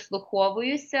я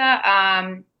прислуховуюся.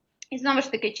 І знову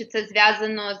ж таки, чи це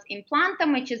зв'язано з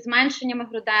імплантами, чи з зменшеннями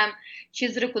грудей, чи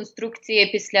з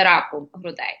реконструкцією після раку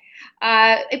грудей.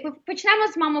 Почнемо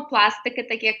з мамопластики,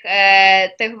 так як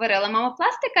ти говорила.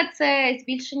 Мамопластика – це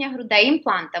збільшення грудей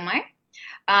імплантами.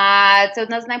 Це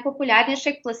одна з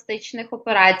найпопулярніших пластичних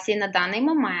операцій на даний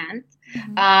момент.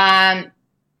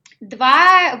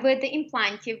 Два види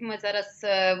імплантів ми зараз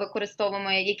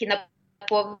використовуємо, які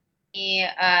наповнені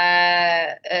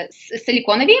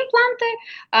силіконові імпланти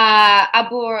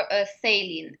або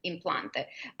сейлін імпланти.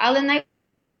 Але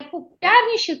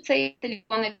найпопулярніші це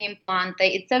силіконові імпланти,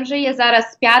 і це вже є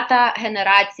зараз 5-та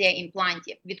генерація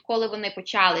імплантів, відколи вони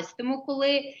почались. Тому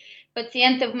коли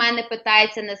пацієнти в мене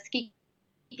питаються,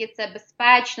 наскільки це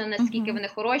безпечно, наскільки вони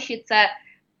хороші, це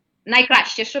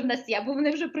найкраще, що в нас є, бо вони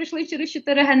вже пройшли через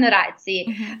 4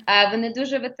 генерації. Вони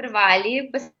дуже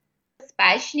витривалі,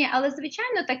 безпечні, але,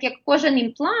 звичайно, так як кожен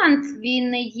імплант, він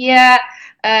не є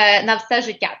на все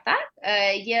життя, так?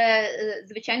 Є,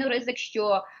 звичайно, ризик,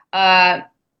 що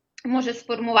може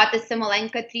сформуватися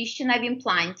маленька тріщина в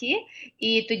імпланті,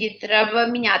 і тоді треба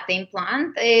міняти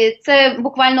імплант. Це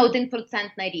буквально 1%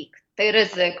 на рік.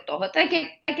 Ризик того, так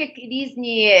як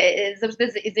різні, завжди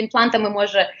з імплантами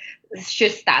може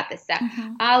щось статися.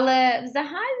 Але в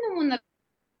загальному, на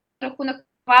рахунок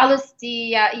тривалості,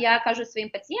 я кажу своїм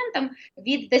пацієнтам,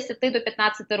 від 10 до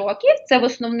 15 років, це в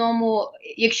основному,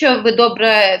 якщо ви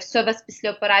добре, все у вас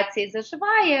після операції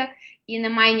заживає і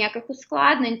немає ніяких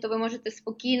ускладнень, то ви можете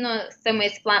спокійно з цими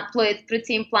про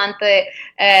ці імпланти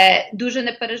дуже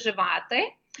не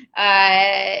переживати.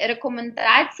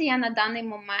 Рекомендація на даний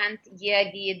момент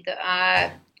є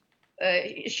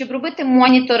щоб робити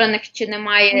моніторинг, чи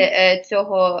немає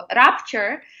цього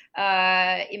rupture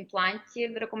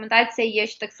імплантів. Рекомендація є,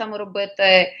 що так само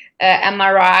робити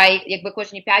MRI, якби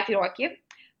кожні 5 років.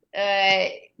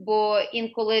 Бо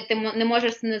інколи ти не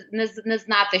можеш не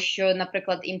знати, що,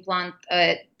 наприклад, імплант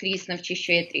тріснув, чи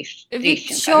що є тріщинка.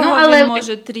 Від чого він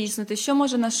може тріснути? Що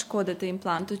може нашкодити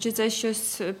імпланту? Чи це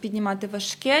щось піднімати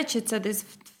важке, чи це десь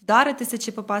вдаритися,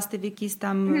 чи попасти в якісь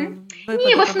там випадки?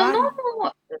 Ні, в основному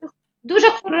дуже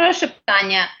хороше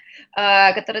питання,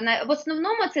 Катерина. В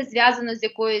основному це зв'язано з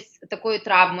якоюсь такою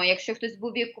травмою. Якщо хтось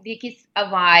був в якійсь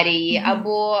аварії,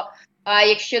 або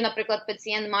якщо, наприклад,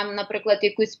 пацієнт мав, наприклад,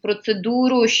 якусь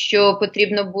процедуру, що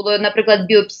потрібно було, наприклад,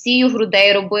 біопсію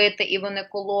грудей робити, і вони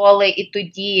кололи, і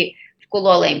тоді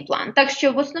вкололи імплант. Так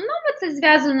що в основному це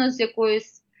зв'язано з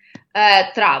якоюсь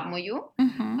травмою.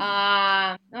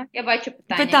 Я бачу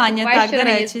питання. Питання, буває, так, до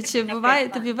речі, чи буває,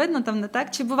 тобі видно там, не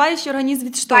так? Чи буває, що організм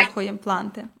відштовхує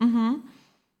імпланти?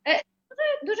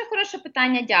 Дуже хороше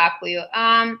питання, дякую.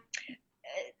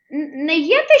 Не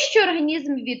є те, що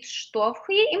організм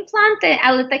відштовхує імпланти,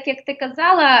 але так, як ти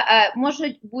казала,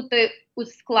 можуть бути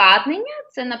ускладнення.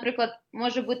 Це, наприклад,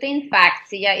 може бути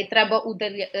інфекція і треба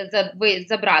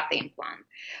забрати імплант.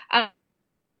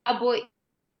 Або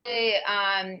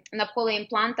навколо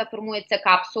імпланта формується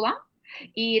капсула,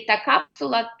 і та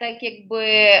капсула так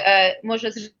якби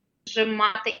може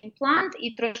мати імплант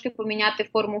і трошки поміняти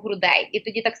форму грудей. І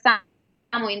тоді так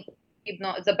само їм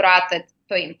потрібно забрати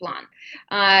той імплант.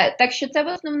 Так що це в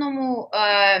основному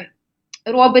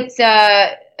робиться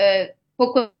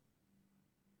по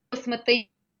косметичній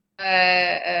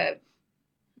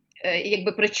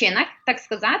причинах, так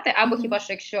сказати, або хіба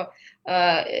що якщо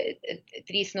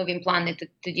тріснув імплант, то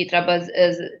тоді треба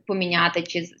поміняти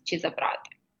чи забрати.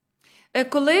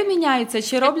 Коли міняються,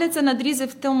 чи робляться надрізи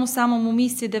в тому самому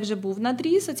місці, де вже був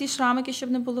надріз, оці шрамики,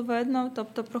 щоб не було видно?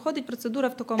 Тобто проходить процедура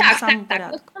в такому самому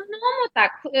порядку?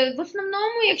 В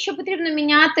основному, якщо потрібно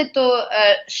міняти, то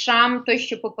шрам той,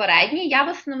 що попередній. Я в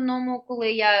основному,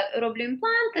 коли я роблю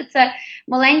імпланти, це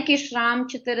маленький шрам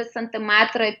 4 см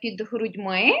під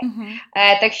грудьми,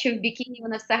 так що в бікіні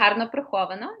воно все гарно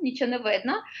приховано, нічого не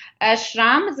видно.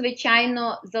 Шрам,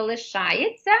 звичайно,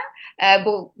 залишається,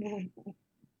 бо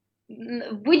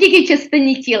в будь-якій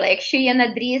частині тіла, якщо є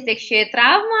надріз, якщо є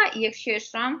травма, і якщо є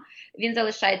шрам, він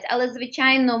залишається. Але,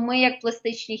 звичайно, ми, як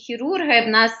пластичні хірурги, в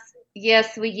нас є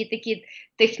свої такі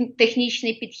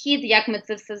технічний підхід, як ми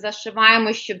це все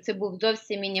зашиваємо, щоб це був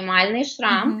зовсім мінімальний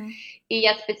шрам. І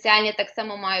я спеціально так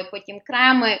само маю потім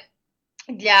креми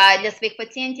для своїх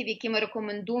пацієнтів, які ми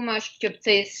рекомендуємо, щоб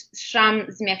цей шрам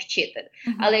змягчити.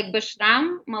 Але якби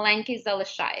шрам маленький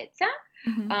залишається.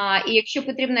 І якщо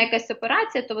потрібна якась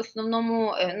операція, то в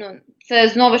основному це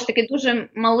знову ж таки дуже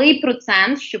малий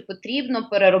процент, що потрібно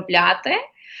переробляти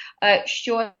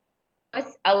щось,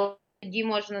 але тоді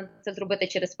можна це зробити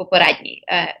через попередній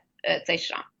цей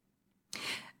шрам.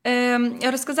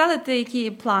 Розказали ти, які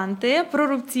імпланти, про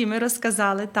рубці ми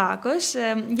розказали також.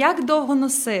 Як довго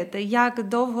носити, як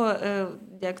довго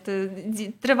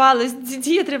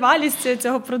тривалість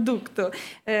цього продукту,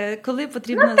 коли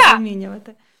потрібно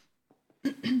замінювати?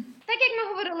 Так, як ми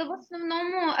говорили, в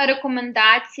основному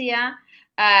рекомендація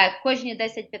кожні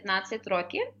 10-15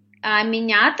 років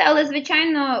міняти, але,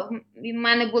 звичайно, в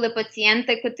мене були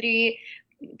пацієнти, котрі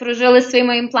прожили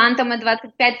своїми імплантами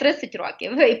 25-30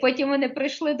 років, і потім вони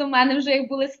прийшли до мене вже, як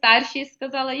були старші, і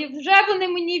сказали, вже вони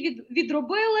мені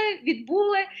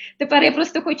відбули, тепер я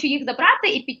просто хочу їх забрати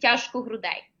і підтяжку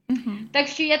грудей. Так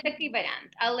що є такий варіант.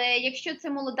 Але якщо це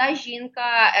молода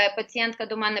жінка, пацієнтка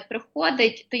до мене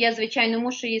приходить, то я, звичайно,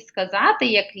 мушу їй сказати,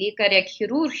 як лікар, як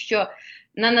хірург, що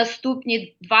на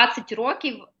наступні 20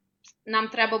 років нам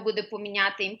треба буде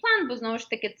поміняти імплант, бо, знову ж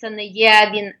таки, це не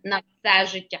є він на все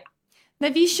життя.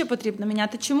 Навіщо потрібно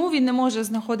міняти? Чому він не може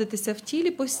знаходитися в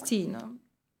тілі постійно?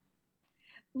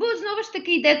 Бо, знову ж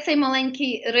таки, йде цей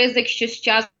маленький ризик, що з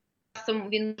часом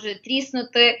він може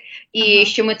тріснути, і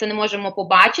що ми це не можемо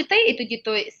побачити, і тоді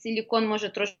той силікон може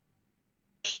трошки...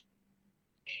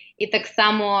 І так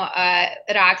само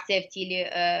реакція в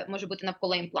тілі може бути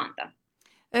навколо імпланта.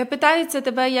 Питаються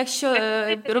тебе, якщо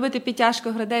робити підтяжку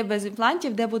грудей без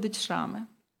імплантів, де будуть шрами?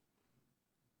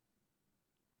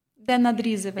 Де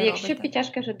надрізи ви Якщо робите?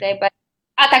 підтяжка грудей без...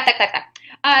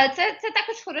 Так. Це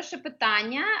також хороше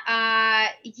питання.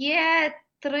 Є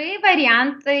 3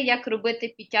 варіанти, як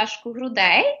робити підтяжку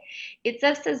грудей. І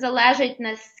це все залежить,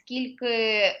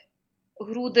 наскільки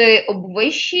груди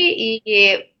обвищі і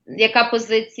яка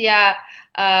позиція,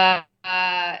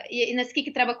 і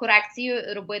наскільки треба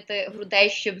корекцію робити грудей,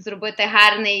 щоб зробити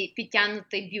гарний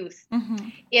підтягнутий бюст.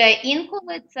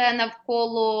 Інколи це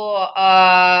навколо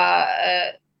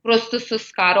просто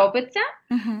соска робиться,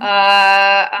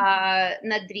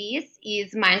 надріз і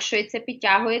зменшується,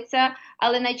 підтягується,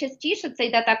 але найчастіше це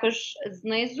йде також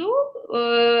знизу,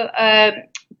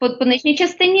 по нижній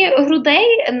частині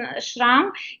грудей,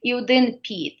 шрам і один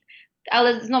під.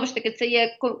 Але, знову ж таки,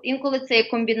 інколи це є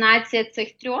комбінація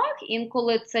цих 3,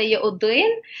 інколи це є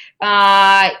один,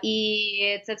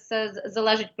 і це все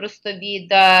залежить просто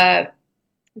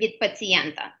від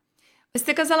пацієнта. Ось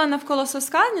ти казала навколо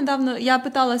соска. Недавно я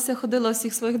питалася, ходила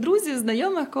усіх своїх друзів,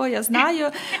 знайомих, кого я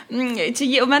знаю, чи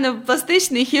є у мене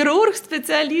пластичний хірург,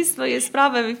 спеціаліст своєї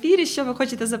справи в ефірі, що ви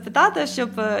хочете запитати, щоб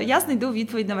я знайду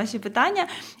відповідь на ваші питання.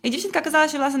 І дівчинка казала,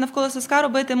 що, власне, навколо соска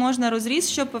робити можна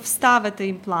розріз, щоб вставити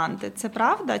імпланти. Це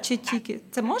правда? Чи тільки?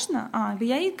 Це можна? Бо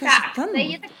я їй кажу, це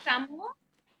є так само.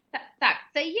 Так,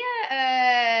 це є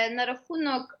на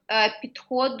рахунок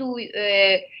підходу,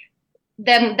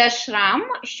 де шрам,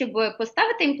 щоб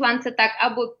поставити імплант, це так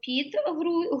або під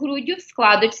груддю, в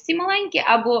складочці маленькій,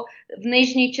 або в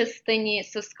нижній частині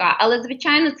соска. Але,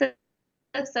 звичайно, це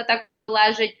все так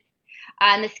залежить,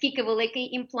 наскільки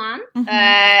великий імплант.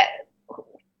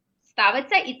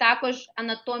 ставиться, і також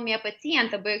анатомія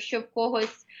пацієнта, бо якщо в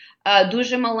когось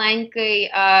дуже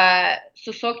маленький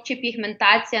сосок чи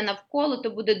пігментація навколо, то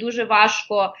буде дуже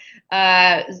важко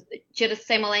через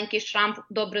цей маленький шрам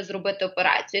добре зробити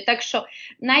операцію. Так що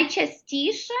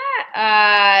найчастіше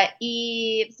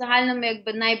і в загальному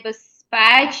якби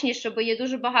найбезпечніше, бо є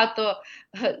дуже багато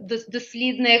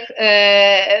дослідних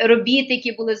робіт,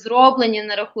 які були зроблені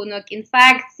на рахунок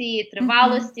інфекції,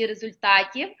 тривалості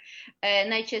результатів.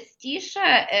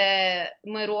 Найчастіше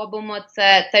ми робимо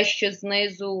це те, що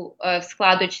знизу в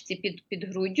складочці під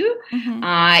груддю,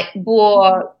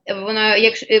 бо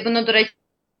воно, до речі,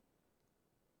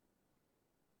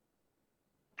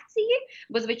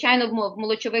 бо, звичайно, в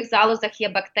молочових залозах є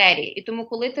бактерії. І тому,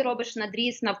 коли ти робиш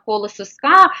надріз навколо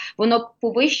соска, воно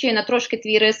повищує на трошки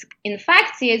твій ризик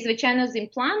інфекції. І, звичайно, з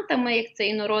імплантами, як це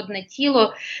інородне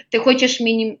тіло, ти хочеш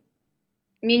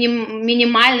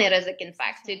мінімальний ризик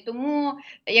інфекції. Тому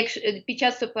під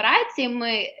час операції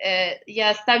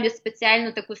я ставлю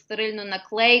спеціальну таку стерильну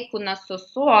наклейку на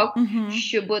сосок,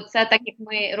 щоб це так, як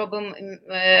ми робимо,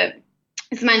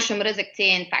 зменшуємо ризик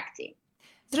цієї інфекції.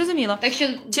 Зрозуміло. Так що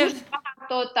дуже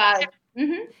багато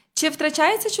Чи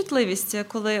втрачається чутливість,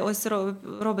 коли ось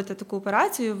робите таку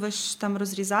операцію, ви ж там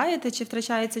розрізаєте, чи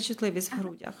втрачається чутливість в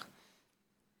грудях?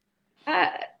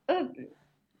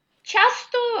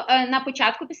 Часто на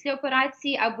початку після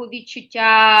операції або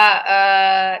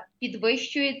відчуття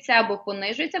підвищується або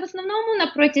понижується. В основному на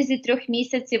протязі 3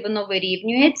 місяців воно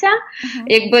вирівнюється,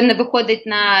 якби не виходить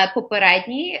на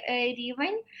попередній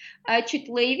рівень.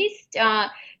 Чутливість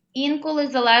інколи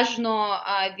залежно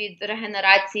від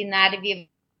регенерації нервів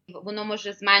воно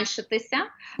може зменшитися.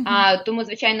 Тому,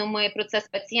 звичайно, ми про це з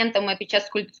пацієнтами під час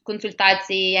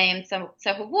консультації, я їм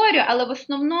це говорю, але в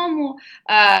основному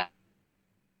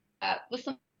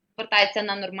повертається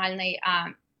на нормальний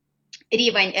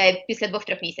рівень після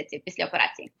 2-3 місяців після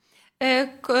операції.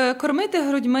 Кормити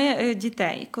грудьми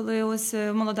дітей. Коли ось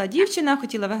молода дівчина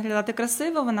хотіла виглядати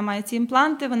красиво, вона має ці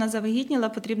імпланти, вона завагітніла,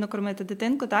 потрібно кормити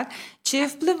дитинку, так? Чи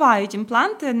впливають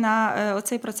імпланти на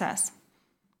оцей процес?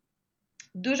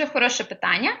 Дуже хороше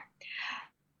питання.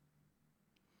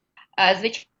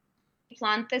 Звичайно,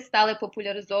 імпланти стали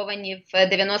популяризовані в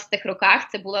 90-х роках.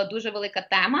 Це була дуже велика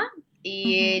тема.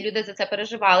 І люди за це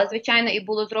переживали, звичайно, і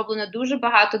було зроблено дуже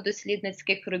багато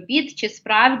дослідницьких робіт, чи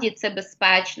справді це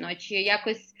безпечно, чи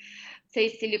якось цей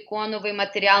силіконовий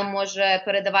матеріал може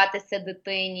передаватися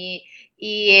дитині.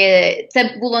 І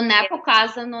це було не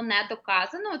показано, не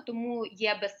доказано, тому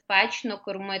є безпечно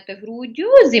кормити груддю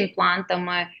з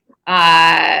імплантами,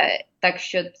 так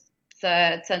що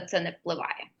це не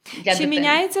впливає. Чи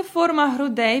міняється форма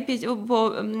грудей?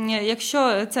 Бо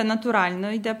якщо це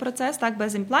натурально йде процес, так,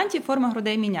 без імплантів, форма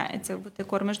грудей міняється. Бо ти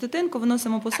кормиш дитинку, воно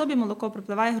само по собі, молоко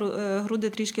припливає, груди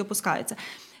трішки опускаються.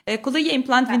 Коли є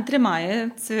імплант, він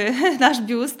тримає наш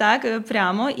бюст, так,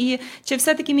 прямо. І чи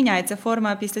все-таки міняється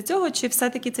форма після цього, чи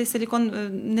все-таки цей силікон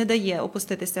не дає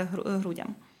опуститися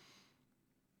грудям?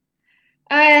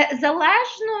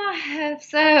 Залежно,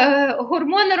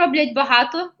 гормони роблять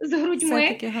багато з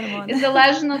грудьми,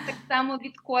 залежно так само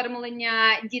від кормлення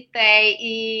дітей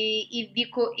і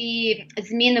віку, і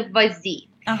зміни в вазі.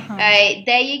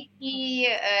 Деякі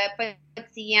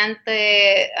пацієнти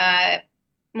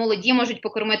молоді можуть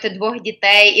покормити 2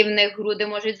 дітей, і в них груди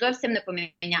можуть зовсім не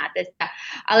помінятися.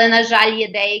 Але, на жаль, є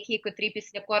деякі, котрі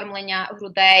після кормлення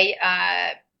грудей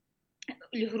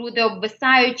груди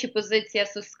обвисають, чи позиція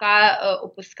соска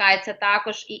опускається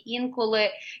також. І інколи,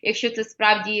 якщо це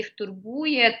справді їх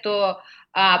турбує, то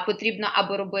потрібно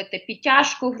або робити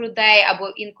підтяжку грудей, або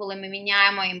інколи ми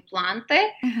міняємо імпланти.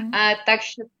 Так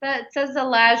що це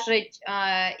залежить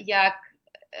як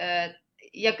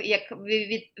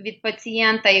від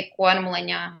пацієнта і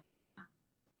кормлення.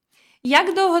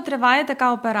 Як довго триває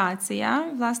така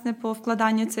операція, власне, по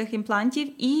вкладанню цих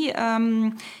імплантів? І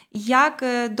як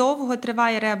довго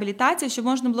триває реабілітація, щоб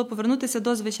можна було повернутися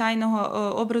до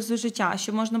звичайного образу життя?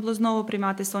 Щоб можна було знову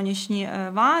приймати сонячні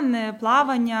ванни,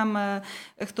 плаванням,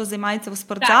 хто займається в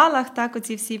спортзалах, так,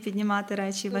 оці всі піднімати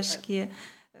речі важкі.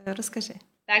 Розкажи.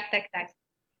 Так.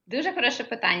 Дуже хороше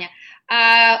питання.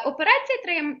 Операція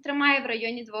триває в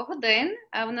районі 2 годин.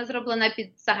 Вона зроблена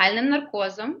під загальним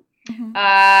наркозом.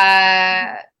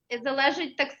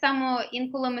 Залежить так само,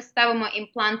 інколи ми ставимо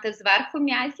імпланти зверху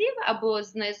м'язів або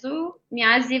знизу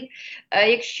м'язів.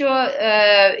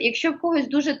 Якщо в когось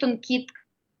дуже тонкі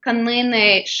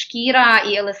тканини, шкіра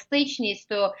і еластичність,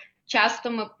 то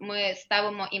часто ми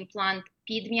ставимо імплант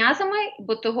під м'язами,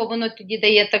 бо того воно тоді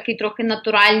дає такий трохи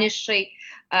натуральніший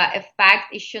ефект,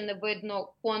 і що не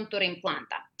видно контур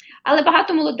імпланта. Але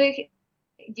багато молодих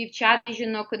дівчат і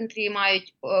жінок, котрі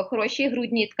мають хороші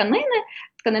грудні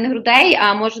тканини грудей,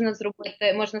 а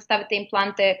можна ставити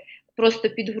імпланти просто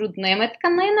під грудними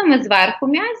тканинами, зверху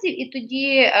м'язів, і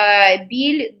тоді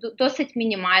біль досить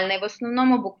мінімальний, в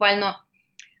основному буквально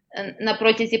на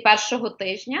протязі першого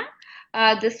тижня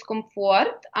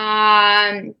дискомфорт.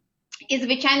 І,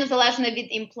 звичайно, залежно від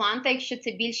імпланта. Якщо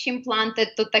це більші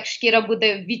імпланти, то так шкіра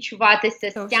буде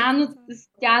відчуватися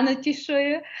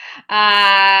стянутішою.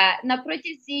 На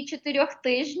протязі 4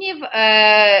 тижнів,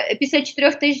 після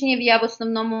 4 тижнів я в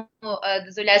основному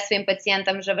дозволяю своїм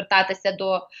пацієнтам вже вертатися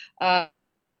до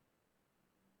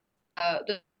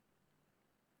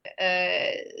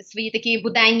свої такі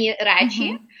буденні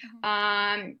речі.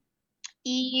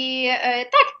 І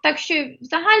так що в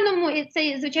загальному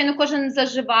це, звичайно, кожен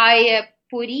заживає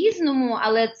по-різному,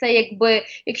 але це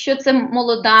якщо це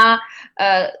молода,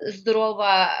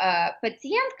 здорова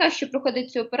пацієнтка, що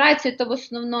проходить цю операцію, то в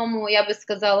основному, я би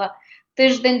сказала,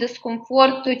 тиждень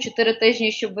дискомфорту, 4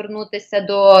 тижні, щоб вернутися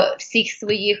до всіх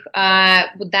своїх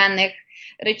буденних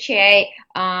речей.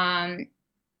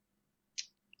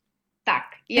 Так,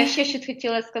 я ще щось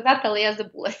хотіла сказати, але я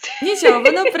забулася. Нічого,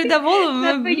 воно прийде в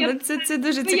голову, це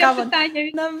дуже цікаво.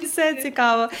 Нам все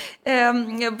цікаво.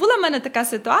 Була в мене така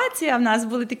ситуація, в нас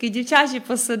були такі дівчачі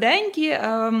посиденьки,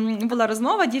 була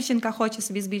розмова, дівчинка хоче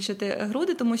собі збільшити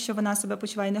груди, тому що вона себе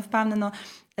почуває невпевнено,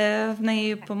 в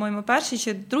неї, по-моєму, перший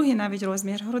чи другий навіть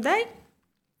розмір грудей.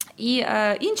 І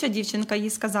інша дівчинка їй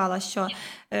сказала, що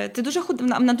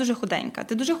вона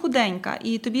дуже худенька,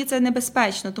 і тобі це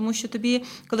небезпечно, тому що тобі,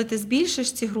 коли ти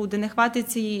збільшиш ці груди, не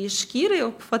хватить цієї шкіри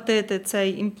обхватити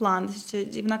цей імплант.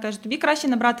 І вона каже, тобі краще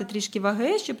набрати трішки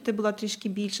ваги, щоб ти була трішки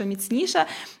більша, міцніша.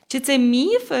 Чи це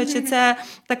міф, чи це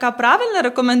така правильна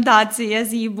рекомендація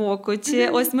з її боку, чи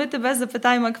ось ми тебе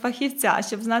запитаємо як фахівця,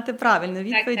 щоб знати правильну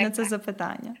відповідь на це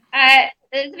запитання?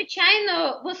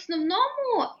 Звичайно, в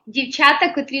основному дівчата,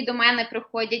 котрі до мене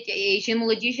приходять, і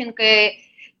молоді жінки,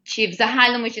 чи в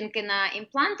загальному жінки на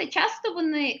імпланти, часто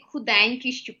вони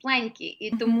худенькі, щупленькі,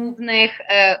 і тому в них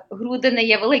груди не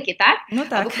є великі, так? Ну,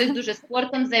 так. Або хтось дуже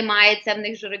спортом займається, в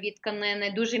них жирові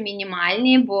тканини дуже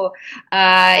мінімальні, бо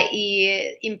і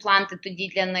імпланти тоді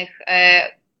для них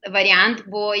варіант,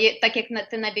 бо так як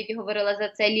ти навіть говорила за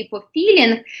це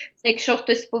ліпофілінг, це якщо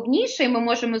хтось повніший, ми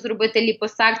можемо зробити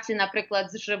ліпосакцію,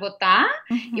 наприклад, з живота,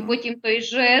 і потім той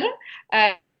жир.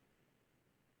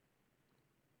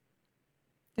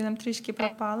 Ти нам трішки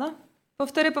пропала.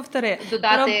 Повтори.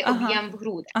 Додати об'єм в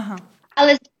груд. Ага.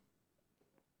 Але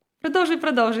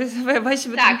Продовжуй. Вибач,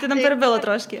 ти нам перебила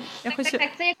трошки. Так,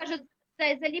 це я кажу,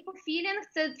 за ліпофілінг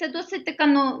це досить така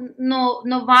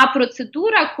нова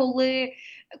процедура, коли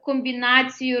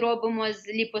комбінацію робимо з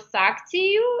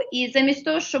ліпосакцією, і замість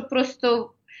того, щоб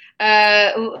просто,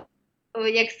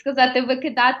 як сказати,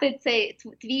 викидати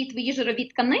твої жирові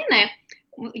тканини,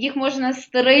 їх можна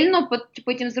стерильно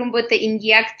потім зробити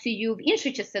ін'єкцію в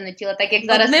іншу частину тіла, так як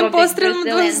зараз одним роблять пострілом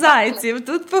двох зайців.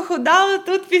 Тут похудало,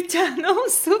 тут підтягнув,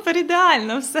 супер,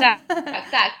 ідеально все.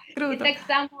 Так. Круто. І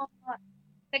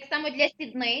так само для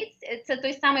сідниць, це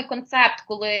той самий концепт,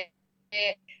 коли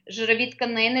жирові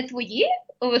тканини твої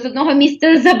з одного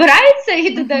місця забираються і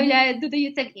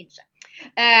додаються в інше.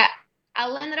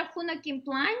 Але на рахунок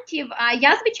імплантів,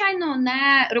 я, звичайно,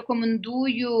 не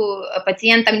рекомендую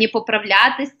пацієнтам ні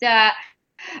поправлятися,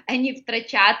 ні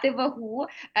втрачати вагу.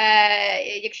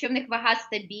 Якщо в них вага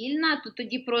стабільна, то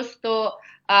тоді просто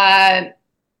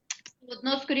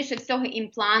скоріше всього,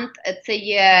 імплант – це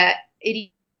є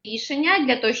рішення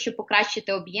для того, щоб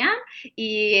покращити об'єм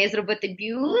і зробити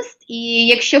бюст. І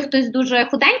якщо хтось дуже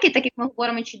худенький, так як ми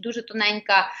говоримо, чи дуже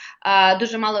тоненька,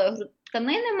 дуже мало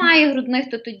тканини має грудних,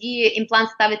 то тоді імплант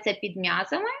ставиться під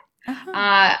м'язами,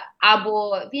 або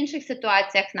в інших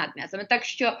ситуаціях над м'язами. Так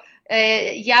що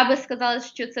я би сказала,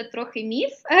 що це трохи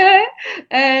міф,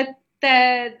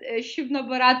 щоб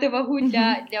набирати вагу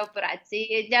для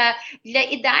операції. Для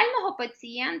ідеального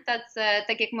пацієнта це,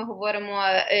 так як ми говоримо,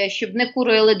 щоб не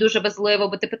курили, дуже важливо,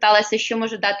 бо ти питалася, що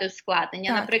може дати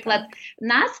ускладнення. Наприклад, в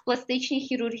нас в пластичній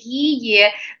хірургії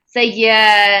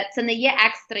це не є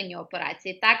екстрені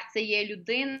операції, так, це є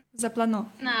людина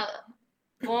запланована,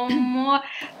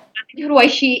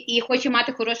 гроші і хоче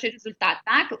мати хороший результат.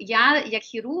 Так? Я, як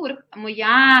хірург,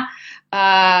 моя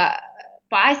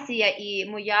пасія і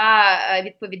моя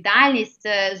відповідальність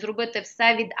 – зробити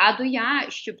все від А до Я,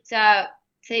 щоб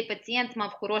цей пацієнт мав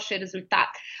хороший результат.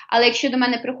 Але якщо до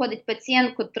мене приходить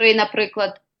пацієнт, котрий,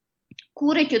 наприклад,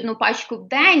 курить 1 пачку в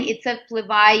день, і це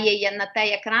впливає на те,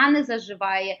 як рани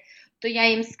заживає, то я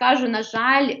їм скажу, на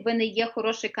жаль, ви не є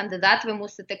хороший кандидат, ви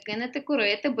мусите кинути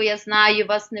курити, бо я знаю, у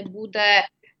вас не буде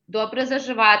добре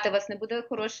заживати, у вас не буде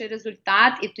хороший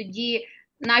результат, і тоді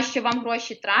нащо вам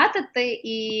гроші тратити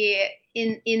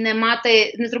і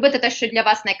не зробити те, що для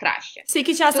вас найкраще.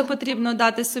 Скільки часу потрібно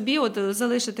дати собі,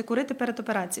 залишити курити перед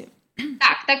операцією?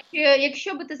 Так,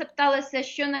 якщо би ти запиталася,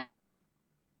 що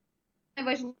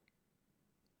найважливіше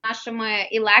нашими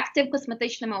elective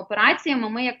косметичними операціями,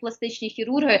 ми, як пластичні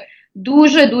хірурги,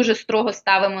 дуже-дуже строго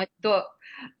ставимося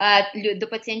до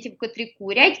пацієнтів, котрі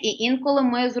курять, і інколи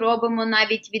ми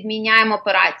навіть відміняємо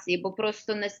операції, бо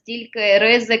просто настільки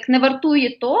ризик не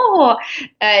вартує того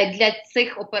для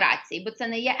цих операцій, бо це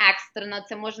не є екстрено,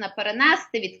 це можна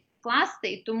перенести,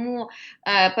 відкласти, і тому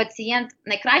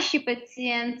найкращий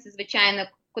пацієнт, звичайно,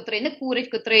 котрий не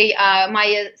курить, котрий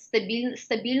має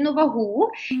стабільну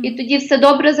вагу, і тоді все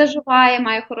добре заживає,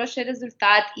 має хороший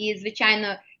результат, і,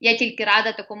 звичайно, я тільки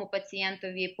рада такому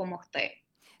пацієнтові допомогти.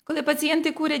 Коли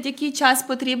пацієнти курять, який час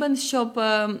потрібен, щоб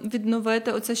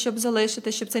відновити оце, щоб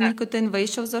залишити, щоб цей нікотин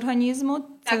вийшов з організму?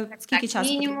 Скільки часу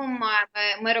мінімум,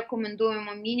 ми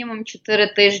рекомендуємо мінімум 4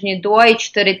 тижні до і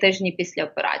 4 тижні після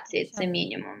операції. Це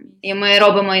мінімум. І ми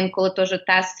робимо інколи теж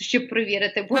тест, щоб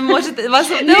перевірити. Ви можете,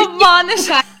 вас не обманеш.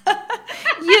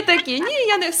 Є такі, ні,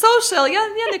 я не social,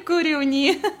 я не курю,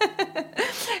 ні.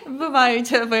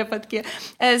 Бувають випадки.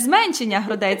 Зменшення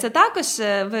грудей, це також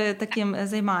ви таким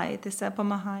займаєтеся,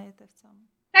 допомагаєте в цьому?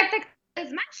 Так.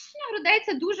 Зменшення грудей –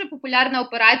 це дуже популярна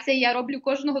операція, я роблю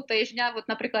кожного тижня,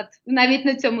 наприклад, навіть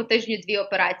на цьому тижні 2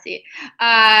 операції.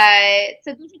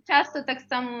 Це дуже часто так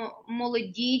само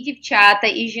молоді дівчата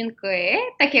і жінки,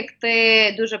 так як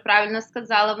ти дуже правильно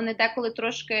сказала, вони деколи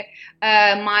трошки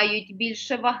мають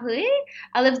більше ваги,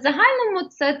 але в загальному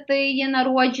це ти є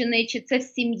народжений, чи це в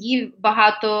сім'ї,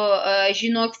 багато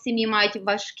жінок в сім'ї мають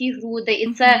важкі груди,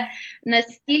 і це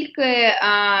настільки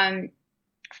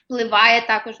впливає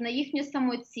також на їхню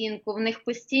самооцінку, в них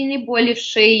постійні болі в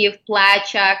шиї, в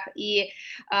плечах,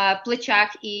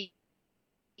 і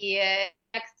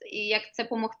як це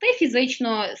допомогти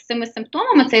фізично з цими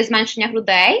симптомами, це зменшення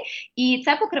грудей, і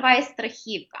це покриває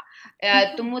страхівка.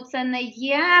 Тому це не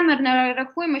є, ми не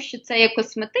рахуємо, що це є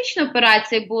косметична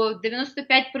операція, бо в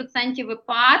 95%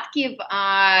 випадків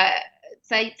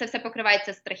це все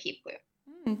покривається страхівкою.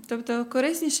 Тобто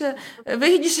корисніше,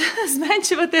 вигідніше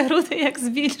зменшувати груди, як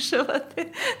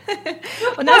збільшувати.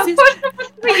 У нас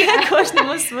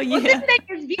кожному своє. Один день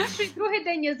я збільшую, другий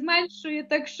день я зменшую,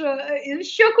 так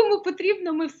що кому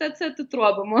потрібно, ми все це тут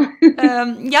робимо.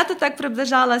 Я тут так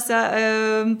приближалася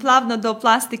плавно до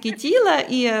пластики тіла,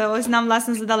 і ось нам,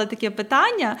 власне, задали таке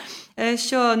питання,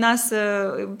 що нас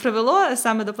привело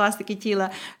саме до пластики тіла.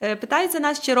 Питається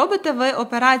нас, чи робите ви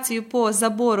операцію по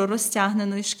забору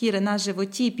розтягненої шкіри на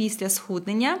животі після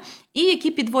схуднення, і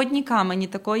які підводні камені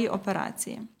такої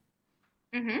операції?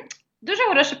 Дуже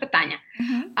хороше питання.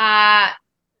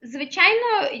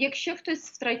 Звичайно, якщо хтось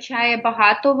втрачає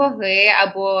багато ваги,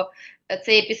 або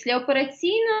це є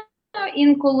післяопераційно,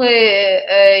 інколи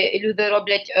люди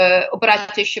роблять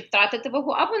операцію, щоб втратити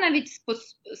вагу, або навіть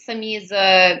самі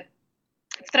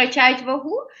втрачають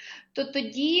вагу, то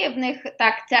тоді в них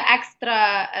ця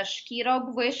екстра шкіра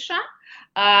обвисша,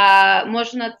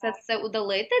 можна це все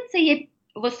удалити. Це є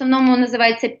в основному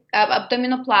називається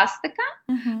абдомінопластика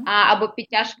або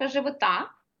підтяжка живота.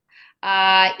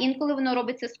 Інколи воно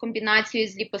робиться з комбінацією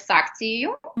з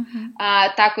ліпосакцією,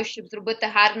 також щоб зробити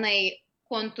гарний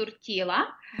контур тіла.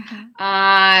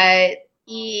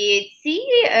 І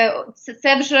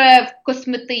це вже в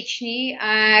косметичній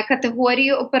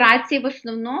категорії операції в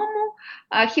основному.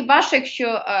 Хіба що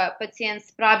якщо пацієнт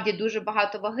справді дуже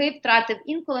багато ваги втратив,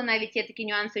 інколи навіть є такі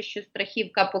нюанси, що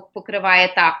страхівка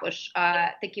покриває також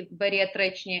такі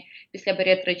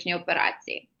післябаріатричні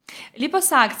операції.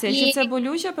 Ліпосакція, чи це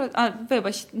болюча?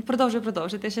 Вибач, продовжуй.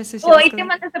 І ти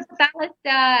мене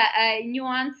запиталася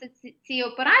нюанси цієї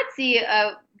операції.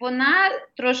 Вона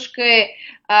трошки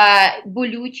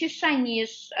болючіша, ніж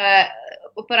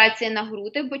операція на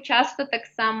груди, бо часто так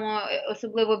само,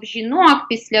 особливо в жінок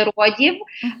після родів,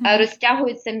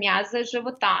 розтягуються м'язи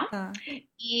живота.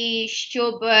 І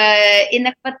і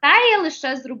не вистачає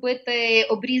лише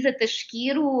обрізати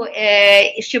шкіру,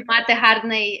 щоб мати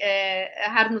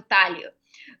гарну талію.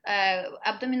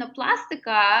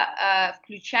 Абдомінопластика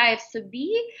включає в собі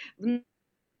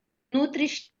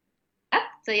внутрішній,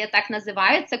 це я так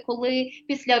називаю, це коли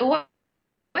після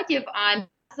родів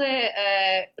м'язи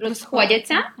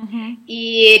розходяться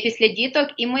і після діток,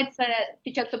 і ми це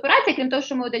під час операції, крім того,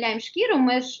 що ми удаляємо шкіру,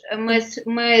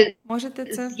 ми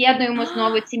з'єднуємо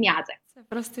знову ці м'язи. Це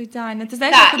просто ідеально. Ти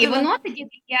знаєш, і воно тоді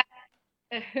є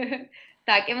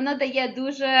Так, і воно дає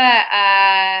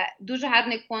дуже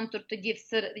гарний контур тоді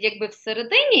якби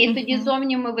всередині, і тоді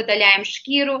зовні ми видаляємо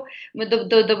шкіру, ми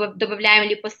додаємо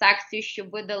ліпосакцію, щоб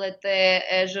видалити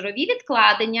жирові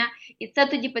відкладення, і це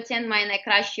тоді пацієнт має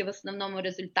найкращий в основному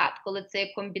результат, коли це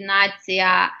є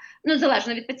комбінація, ну,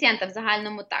 залежно від пацієнта, в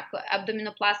загальному так,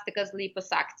 абдомінопластика з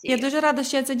ліпосакцією. Я дуже рада,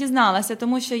 що я це дізналася,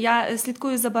 тому що я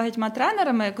слідкую за багатьма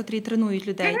тренерами, котрі тренують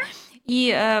людей.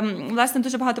 І, власне,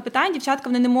 дуже багато питань. Дівчатка,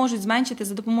 вони не можуть зменшити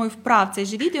за допомогою вправ цей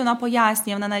живіт, і вона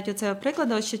пояснює, вона навіть оце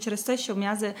прикладала, що через те, що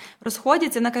м'язи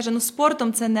розходяться, вона каже, ну,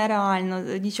 спортом це нереально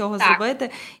нічого зробити.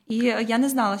 І я не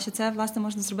знала, що це, власне,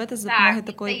 можна зробити за допомогою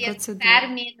такої процедури. Це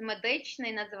термін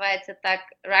медичний, називається так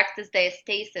rectus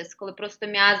diastasis, коли просто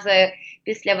м'язи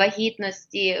після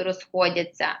вагітності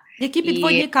розходяться. Які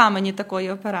підводні камені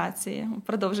такої операції?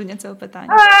 Продовження цього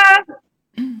питання.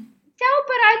 Ця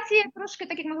операція трошки,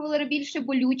 так як ми говорили, більше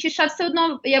болючіша. Все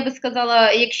одно, я би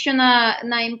сказала, якщо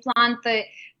на імпланти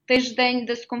тиждень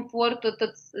дискомфорту, то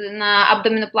на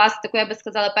абдомінопластику, я би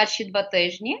сказала, перші 2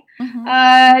 тижні.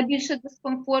 Більше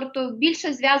дискомфорту.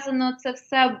 Більше зв'язано це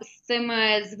все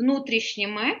з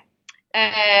внутрішніми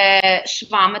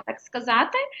швами, так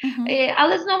сказати.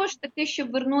 Але знову ж таки,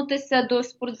 щоб вернутися до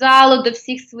спортзалу, до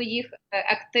всіх своїх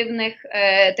активних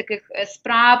таких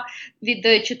справ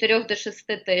від 4 до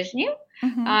 6 тижнів.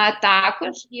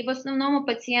 Також. І в основному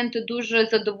пацієнти дуже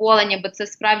задоволені, бо це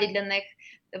справді для них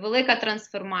велика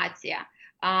трансформація.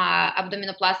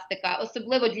 Абдомінопластика,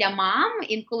 особливо для мам.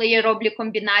 Інколи я роблю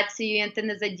комбінацію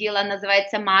антинезаділа,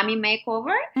 називається мамі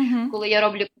мейковер, коли я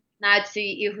роблю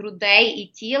комбінацію і грудей, і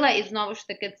тіла, і знову ж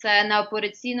таки це на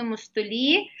операційному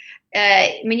столі.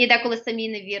 Мені деколи самі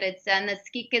не віриться,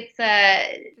 наскільки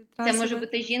це може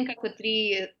бути жінка,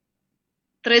 котрій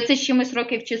 30 чимось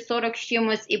років чи 40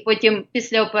 чимось, і потім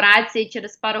після операції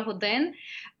через пару годин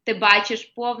ти бачиш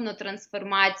повну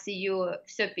трансформацію,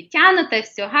 все підтягнуте,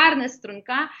 все гарне,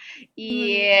 струнка,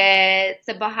 і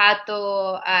це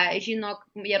багато жінок,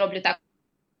 я роблю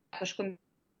також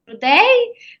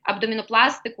людей,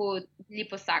 абдомінопластику,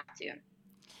 ліпосакцію.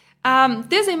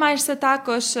 Ти займаєшся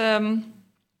також...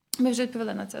 Ми вже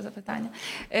відповіли на це запитання.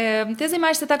 Ти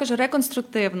займаєшся також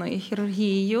реконструктивною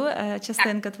хірургією,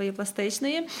 частинка твоєї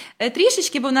пластичної.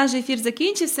 Трішечки, бо в нас же ефір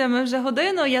закінчився, ми вже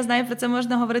годину, я знаю, про це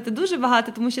можна говорити дуже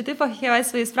багато, тому що ти фахівець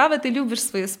своєї справи, ти любиш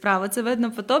свою справу. Це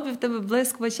видно по тобі, в тебе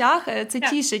блиск в очах, це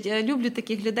тішить. Люблю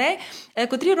таких людей,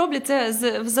 котрі роблять це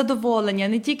з задоволення,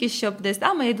 не тільки щоб десь,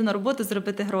 я йду на роботу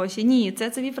зробити гроші. Ні, це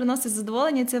тобі приносить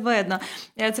задоволення, це видно.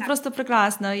 Це просто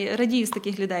прекрасно, радію з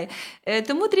таких людей.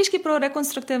 Тому трішки про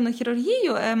реконструктивну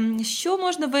хірургію. Що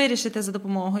можна вирішити за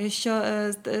допомогою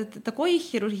такої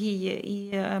хірургії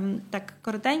і так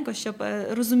коротенько, щоб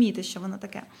розуміти, що воно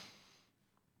таке?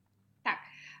 Так.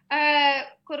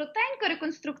 Коротенько,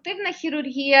 реконструктивна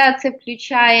хірургія – це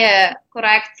включає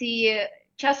корекції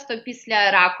часто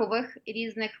після ракових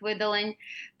різних видалень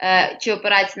чи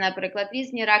операцій, наприклад,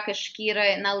 різні раки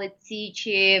шкіри на лиці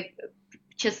чи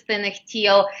частинах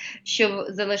тіл, що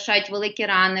залишають великі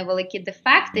рани, великі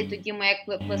дефекти, тоді ми,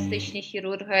 як пластичні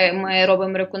хірурги, ми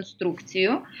робимо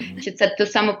реконструкцію, чи це ту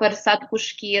саму пересадку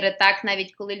шкіри, так,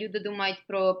 навіть коли люди думають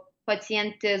про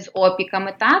пацієнти з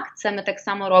опіками, так, це ми так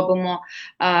само робимо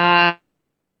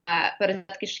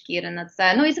пересадки шкіри на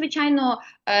це. Ну і, звичайно,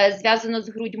 зв'язано з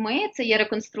грудьми, це є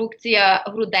реконструкція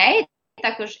грудей,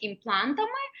 також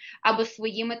імплантами або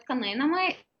своїми тканинами,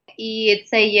 і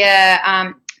це є...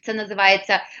 Це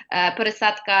називається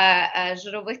пересадка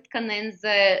жирових тканин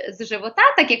з живота.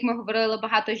 Так як ми говорили,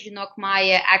 багато жінок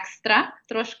має екстра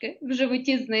трошки в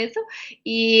животі знизу.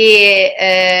 І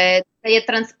це є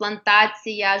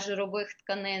трансплантація жирових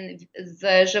тканин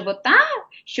з живота,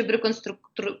 щоб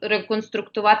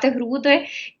реконструктувати груди.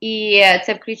 І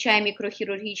це включає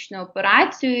мікрохірургічну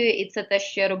операцію. І це те,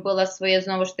 що я робила своє,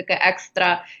 знову ж таки,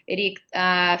 екстра рік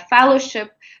fellowship,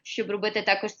 щоб робити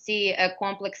також ці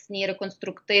комплексні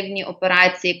реконструктивні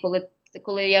операції,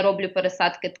 коли я роблю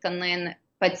пересадки тканин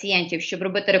пацієнтів, щоб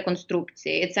робити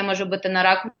реконструкції. І це може бути на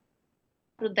рак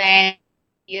грудей,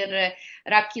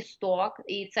 рак кісток.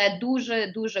 І це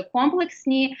дуже-дуже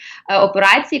комплексні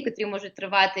операції, які можуть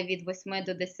тривати від 8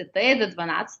 до 10, до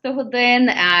 12 годин.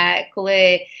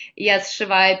 Коли я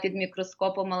зшиваю під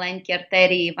мікроскопом маленькі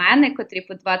артерії і вени, котрі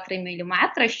по 2-3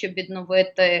 мм, щоб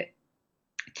відновити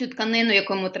цю тканину,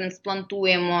 яку ми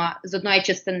трансплантуємо з одної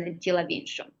частини тіла в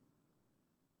іншу.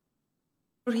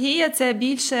 Хірургія – це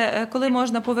більше, коли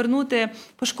можна повернути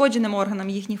пошкодженим органам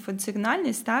їхню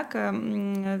функціональність, так?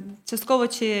 Частково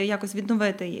чи якось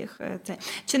відновити їх.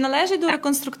 Чи належить до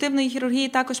реконструктивної хірургії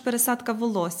також пересадка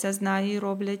волосся? Знаю,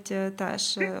 роблять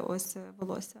теж ось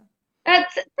волосся.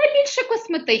 Це більше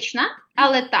косметична,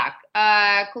 але так,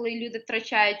 коли люди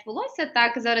втрачають волосся,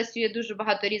 так, зараз є дуже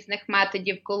багато різних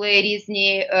методів, коли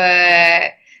різні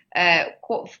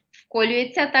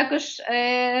вколюються також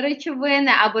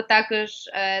речовини, або також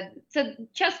це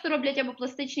часто роблять або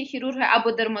пластичні хірурги,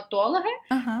 або дерматологи,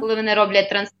 коли вони роблять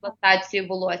трансплантацію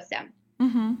волосся,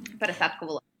 пересадку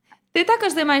волосся. Ти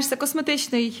також займаєшся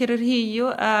косметичною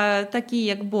хірургією, такі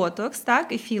як ботокс, так,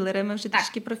 і філери, ми вже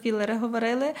трішки про філери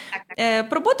говорили. Так.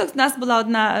 Про ботокс в нас була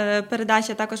одна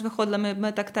передача, також виходила,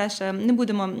 ми так теж не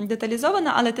будемо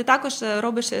деталізовано, але ти також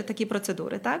робиш такі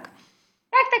процедури, так?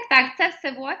 Так, це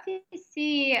все в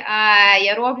офісі,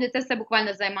 я роблю, це все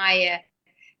буквально займає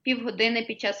півгодини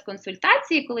під час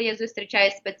консультації, коли я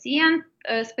зустрічаюся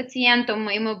з пацієнтом,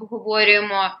 і ми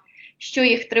обговорюємо, що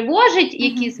їх тривожить,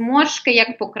 які зморшки,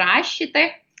 як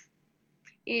покращити.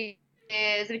 І,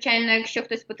 звичайно, якщо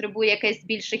хтось потребує якесь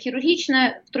більше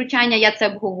хірургічне втручання, я це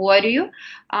обговорюю.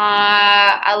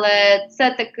 Але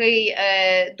це такий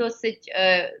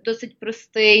досить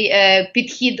простий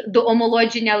підхід до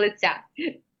омолодження лиця.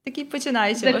 Такий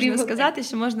починаючи, можна сказати,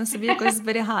 що можна собі якось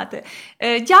зберігати.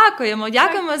 Дякуємо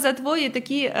за твої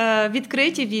такі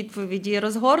відкриті відповіді,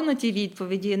 розгорнуті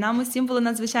відповіді. Нам усім було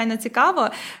надзвичайно цікаво.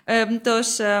 Тож,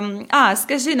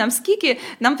 скажи нам, скільки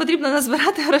нам потрібно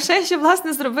назбирати грошей, щоб,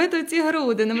 власне, зробити ці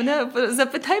груди? Мене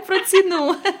запитай про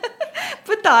ціну.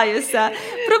 Питаюся.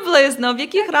 Приблизно, в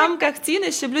яких рамках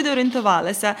ціни, щоб люди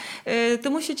орієнтувалися.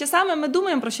 Тому що часами ми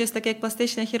думаємо про щось таке, як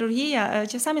пластична хірургія,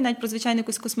 часами навіть про звичайну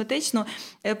якусь косметичну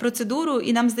процедуру,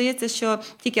 і нам здається, що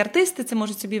тільки артисти це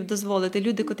можуть собі дозволити,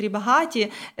 люди, котрі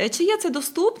багаті. Чи є це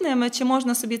доступним, чи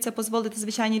можна собі це дозволити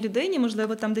звичайній людині,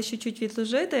 можливо, там десь чуть-чуть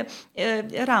відложити?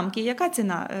 Рамки, яка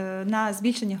ціна на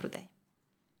збільшення грудей?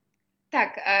 Так,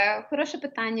 хороше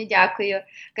питання, дякую.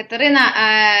 Катерина,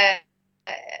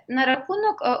 на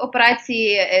рахунок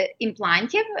операції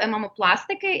імплантів,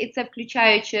 мамопластики, і це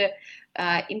включаючи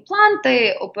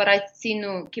імпланти,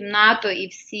 операційну кімнату і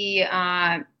всі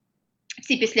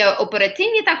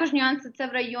післяопераційні також нюанси, це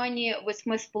в районі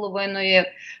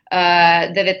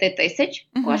 8,5-9 тисяч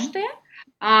коштує.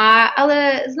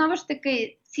 Але, знову ж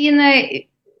таки, ціни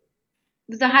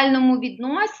в загальному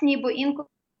відносні, бо інколи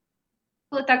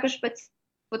також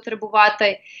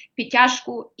потребувати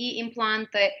підтяжку і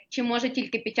імпланти, чи може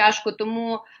тільки підтяжку,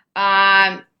 тому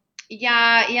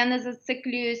я не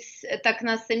зациклююсь так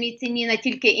на самій ціні на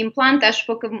тільки імпланти, аж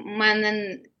поки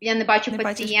я не бачу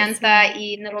пацієнта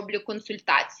і не роблю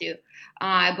консультацію.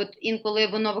 Бо інколи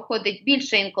воно виходить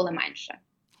більше, інколи менше.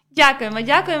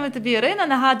 Дякуємо тобі, Ірина.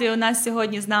 Нагадую, у нас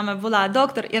сьогодні з нами була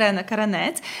доктор Ірина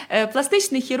Каранець,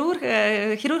 пластичний хірург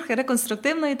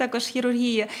реконструктивної також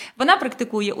хірургії. Вона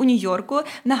практикує у Нью-Йорку.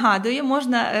 Нагадую,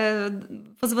 можна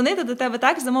подзвонити до тебе,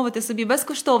 так, замовити собі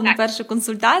безкоштовну першу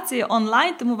консультацію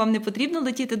онлайн, тому вам не потрібно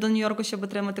летіти до Нью-Йорку, щоб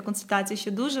отримати консультацію,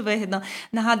 що дуже вигідно.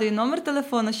 Нагадую, номер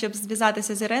телефону, щоб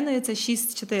зв'язатися з Іриною, це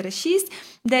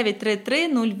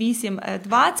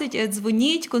 646-933-0820.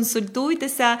 Дзвоніть,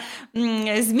 консультуйтеся,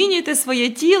 змінюйте своє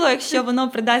тіло, якщо воно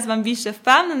придасть вам більше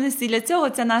впевненості. Для цього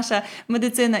ця наша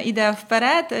медицина йде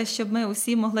вперед, щоб ми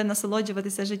усі могли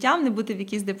насолоджуватися життям, не бути в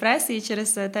якійсь депресії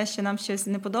через те, що нам щось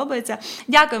не подобається.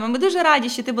 Дякуємо. Ми дуже раді,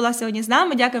 що ти була сьогодні з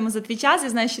нами. Дякуємо за твій час. Я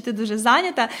знаю, що ти дуже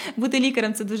зайнята. Бути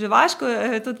лікарем – це дуже важко.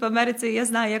 Тут в Америці я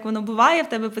знаю, як воно буває. В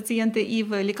тебе пацієнти і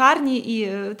в лікарні,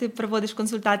 і ти проводиш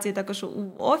консультації також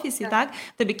у офісі, так?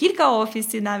 В тебе кілька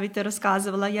офісів навіть ти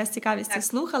розказувала. Я з цікавістю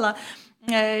слухала.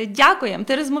 Дякуємо.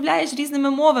 Ти розмовляєш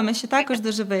різними мовами, що також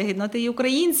дуже вигідно. Ти і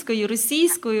українською, і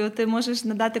російською, ти можеш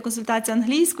надати консультацію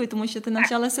англійською, тому що ти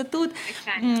навчалася тут.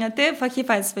 Ти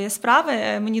фахівець своєї справи.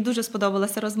 Мені дуже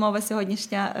сподобалася розмова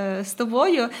сьогоднішня з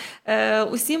тобою.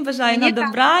 Усім бажаю на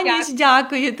добраніч.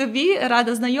 Дякую тобі.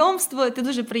 Рада знайомству. Ти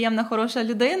дуже приємна, хороша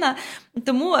людина.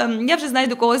 Тому я вже знаю,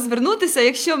 до кого звернутися,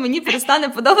 якщо мені перестане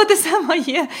подобатися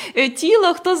моє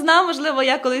тіло. Хто знає, можливо,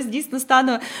 я колись дійсно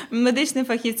стану медичним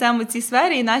фахівцем у цій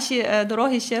сфері, і наші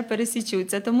дороги ще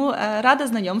пересічуться. Тому рада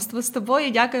знайомству з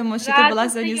тобою. Дякуємо, що ти була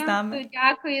сьогодні з нами.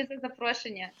 Дякую за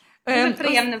запрошення. Дуже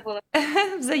приємно було.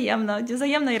 Взаємно,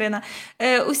 Ірина.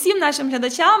 Усім нашим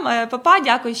глядачам, папа,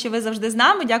 дякую, що ви завжди з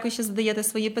нами, дякую, що задаєте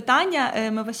свої питання.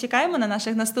 Ми вас чекаємо на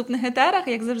наших наступних етерах,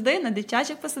 як завжди, на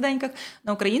дитячих посиденьках,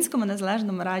 на Українському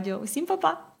незалежному радіо. Усім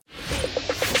папа.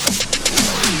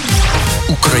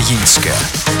 Українське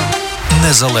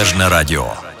незалежне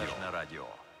радіо.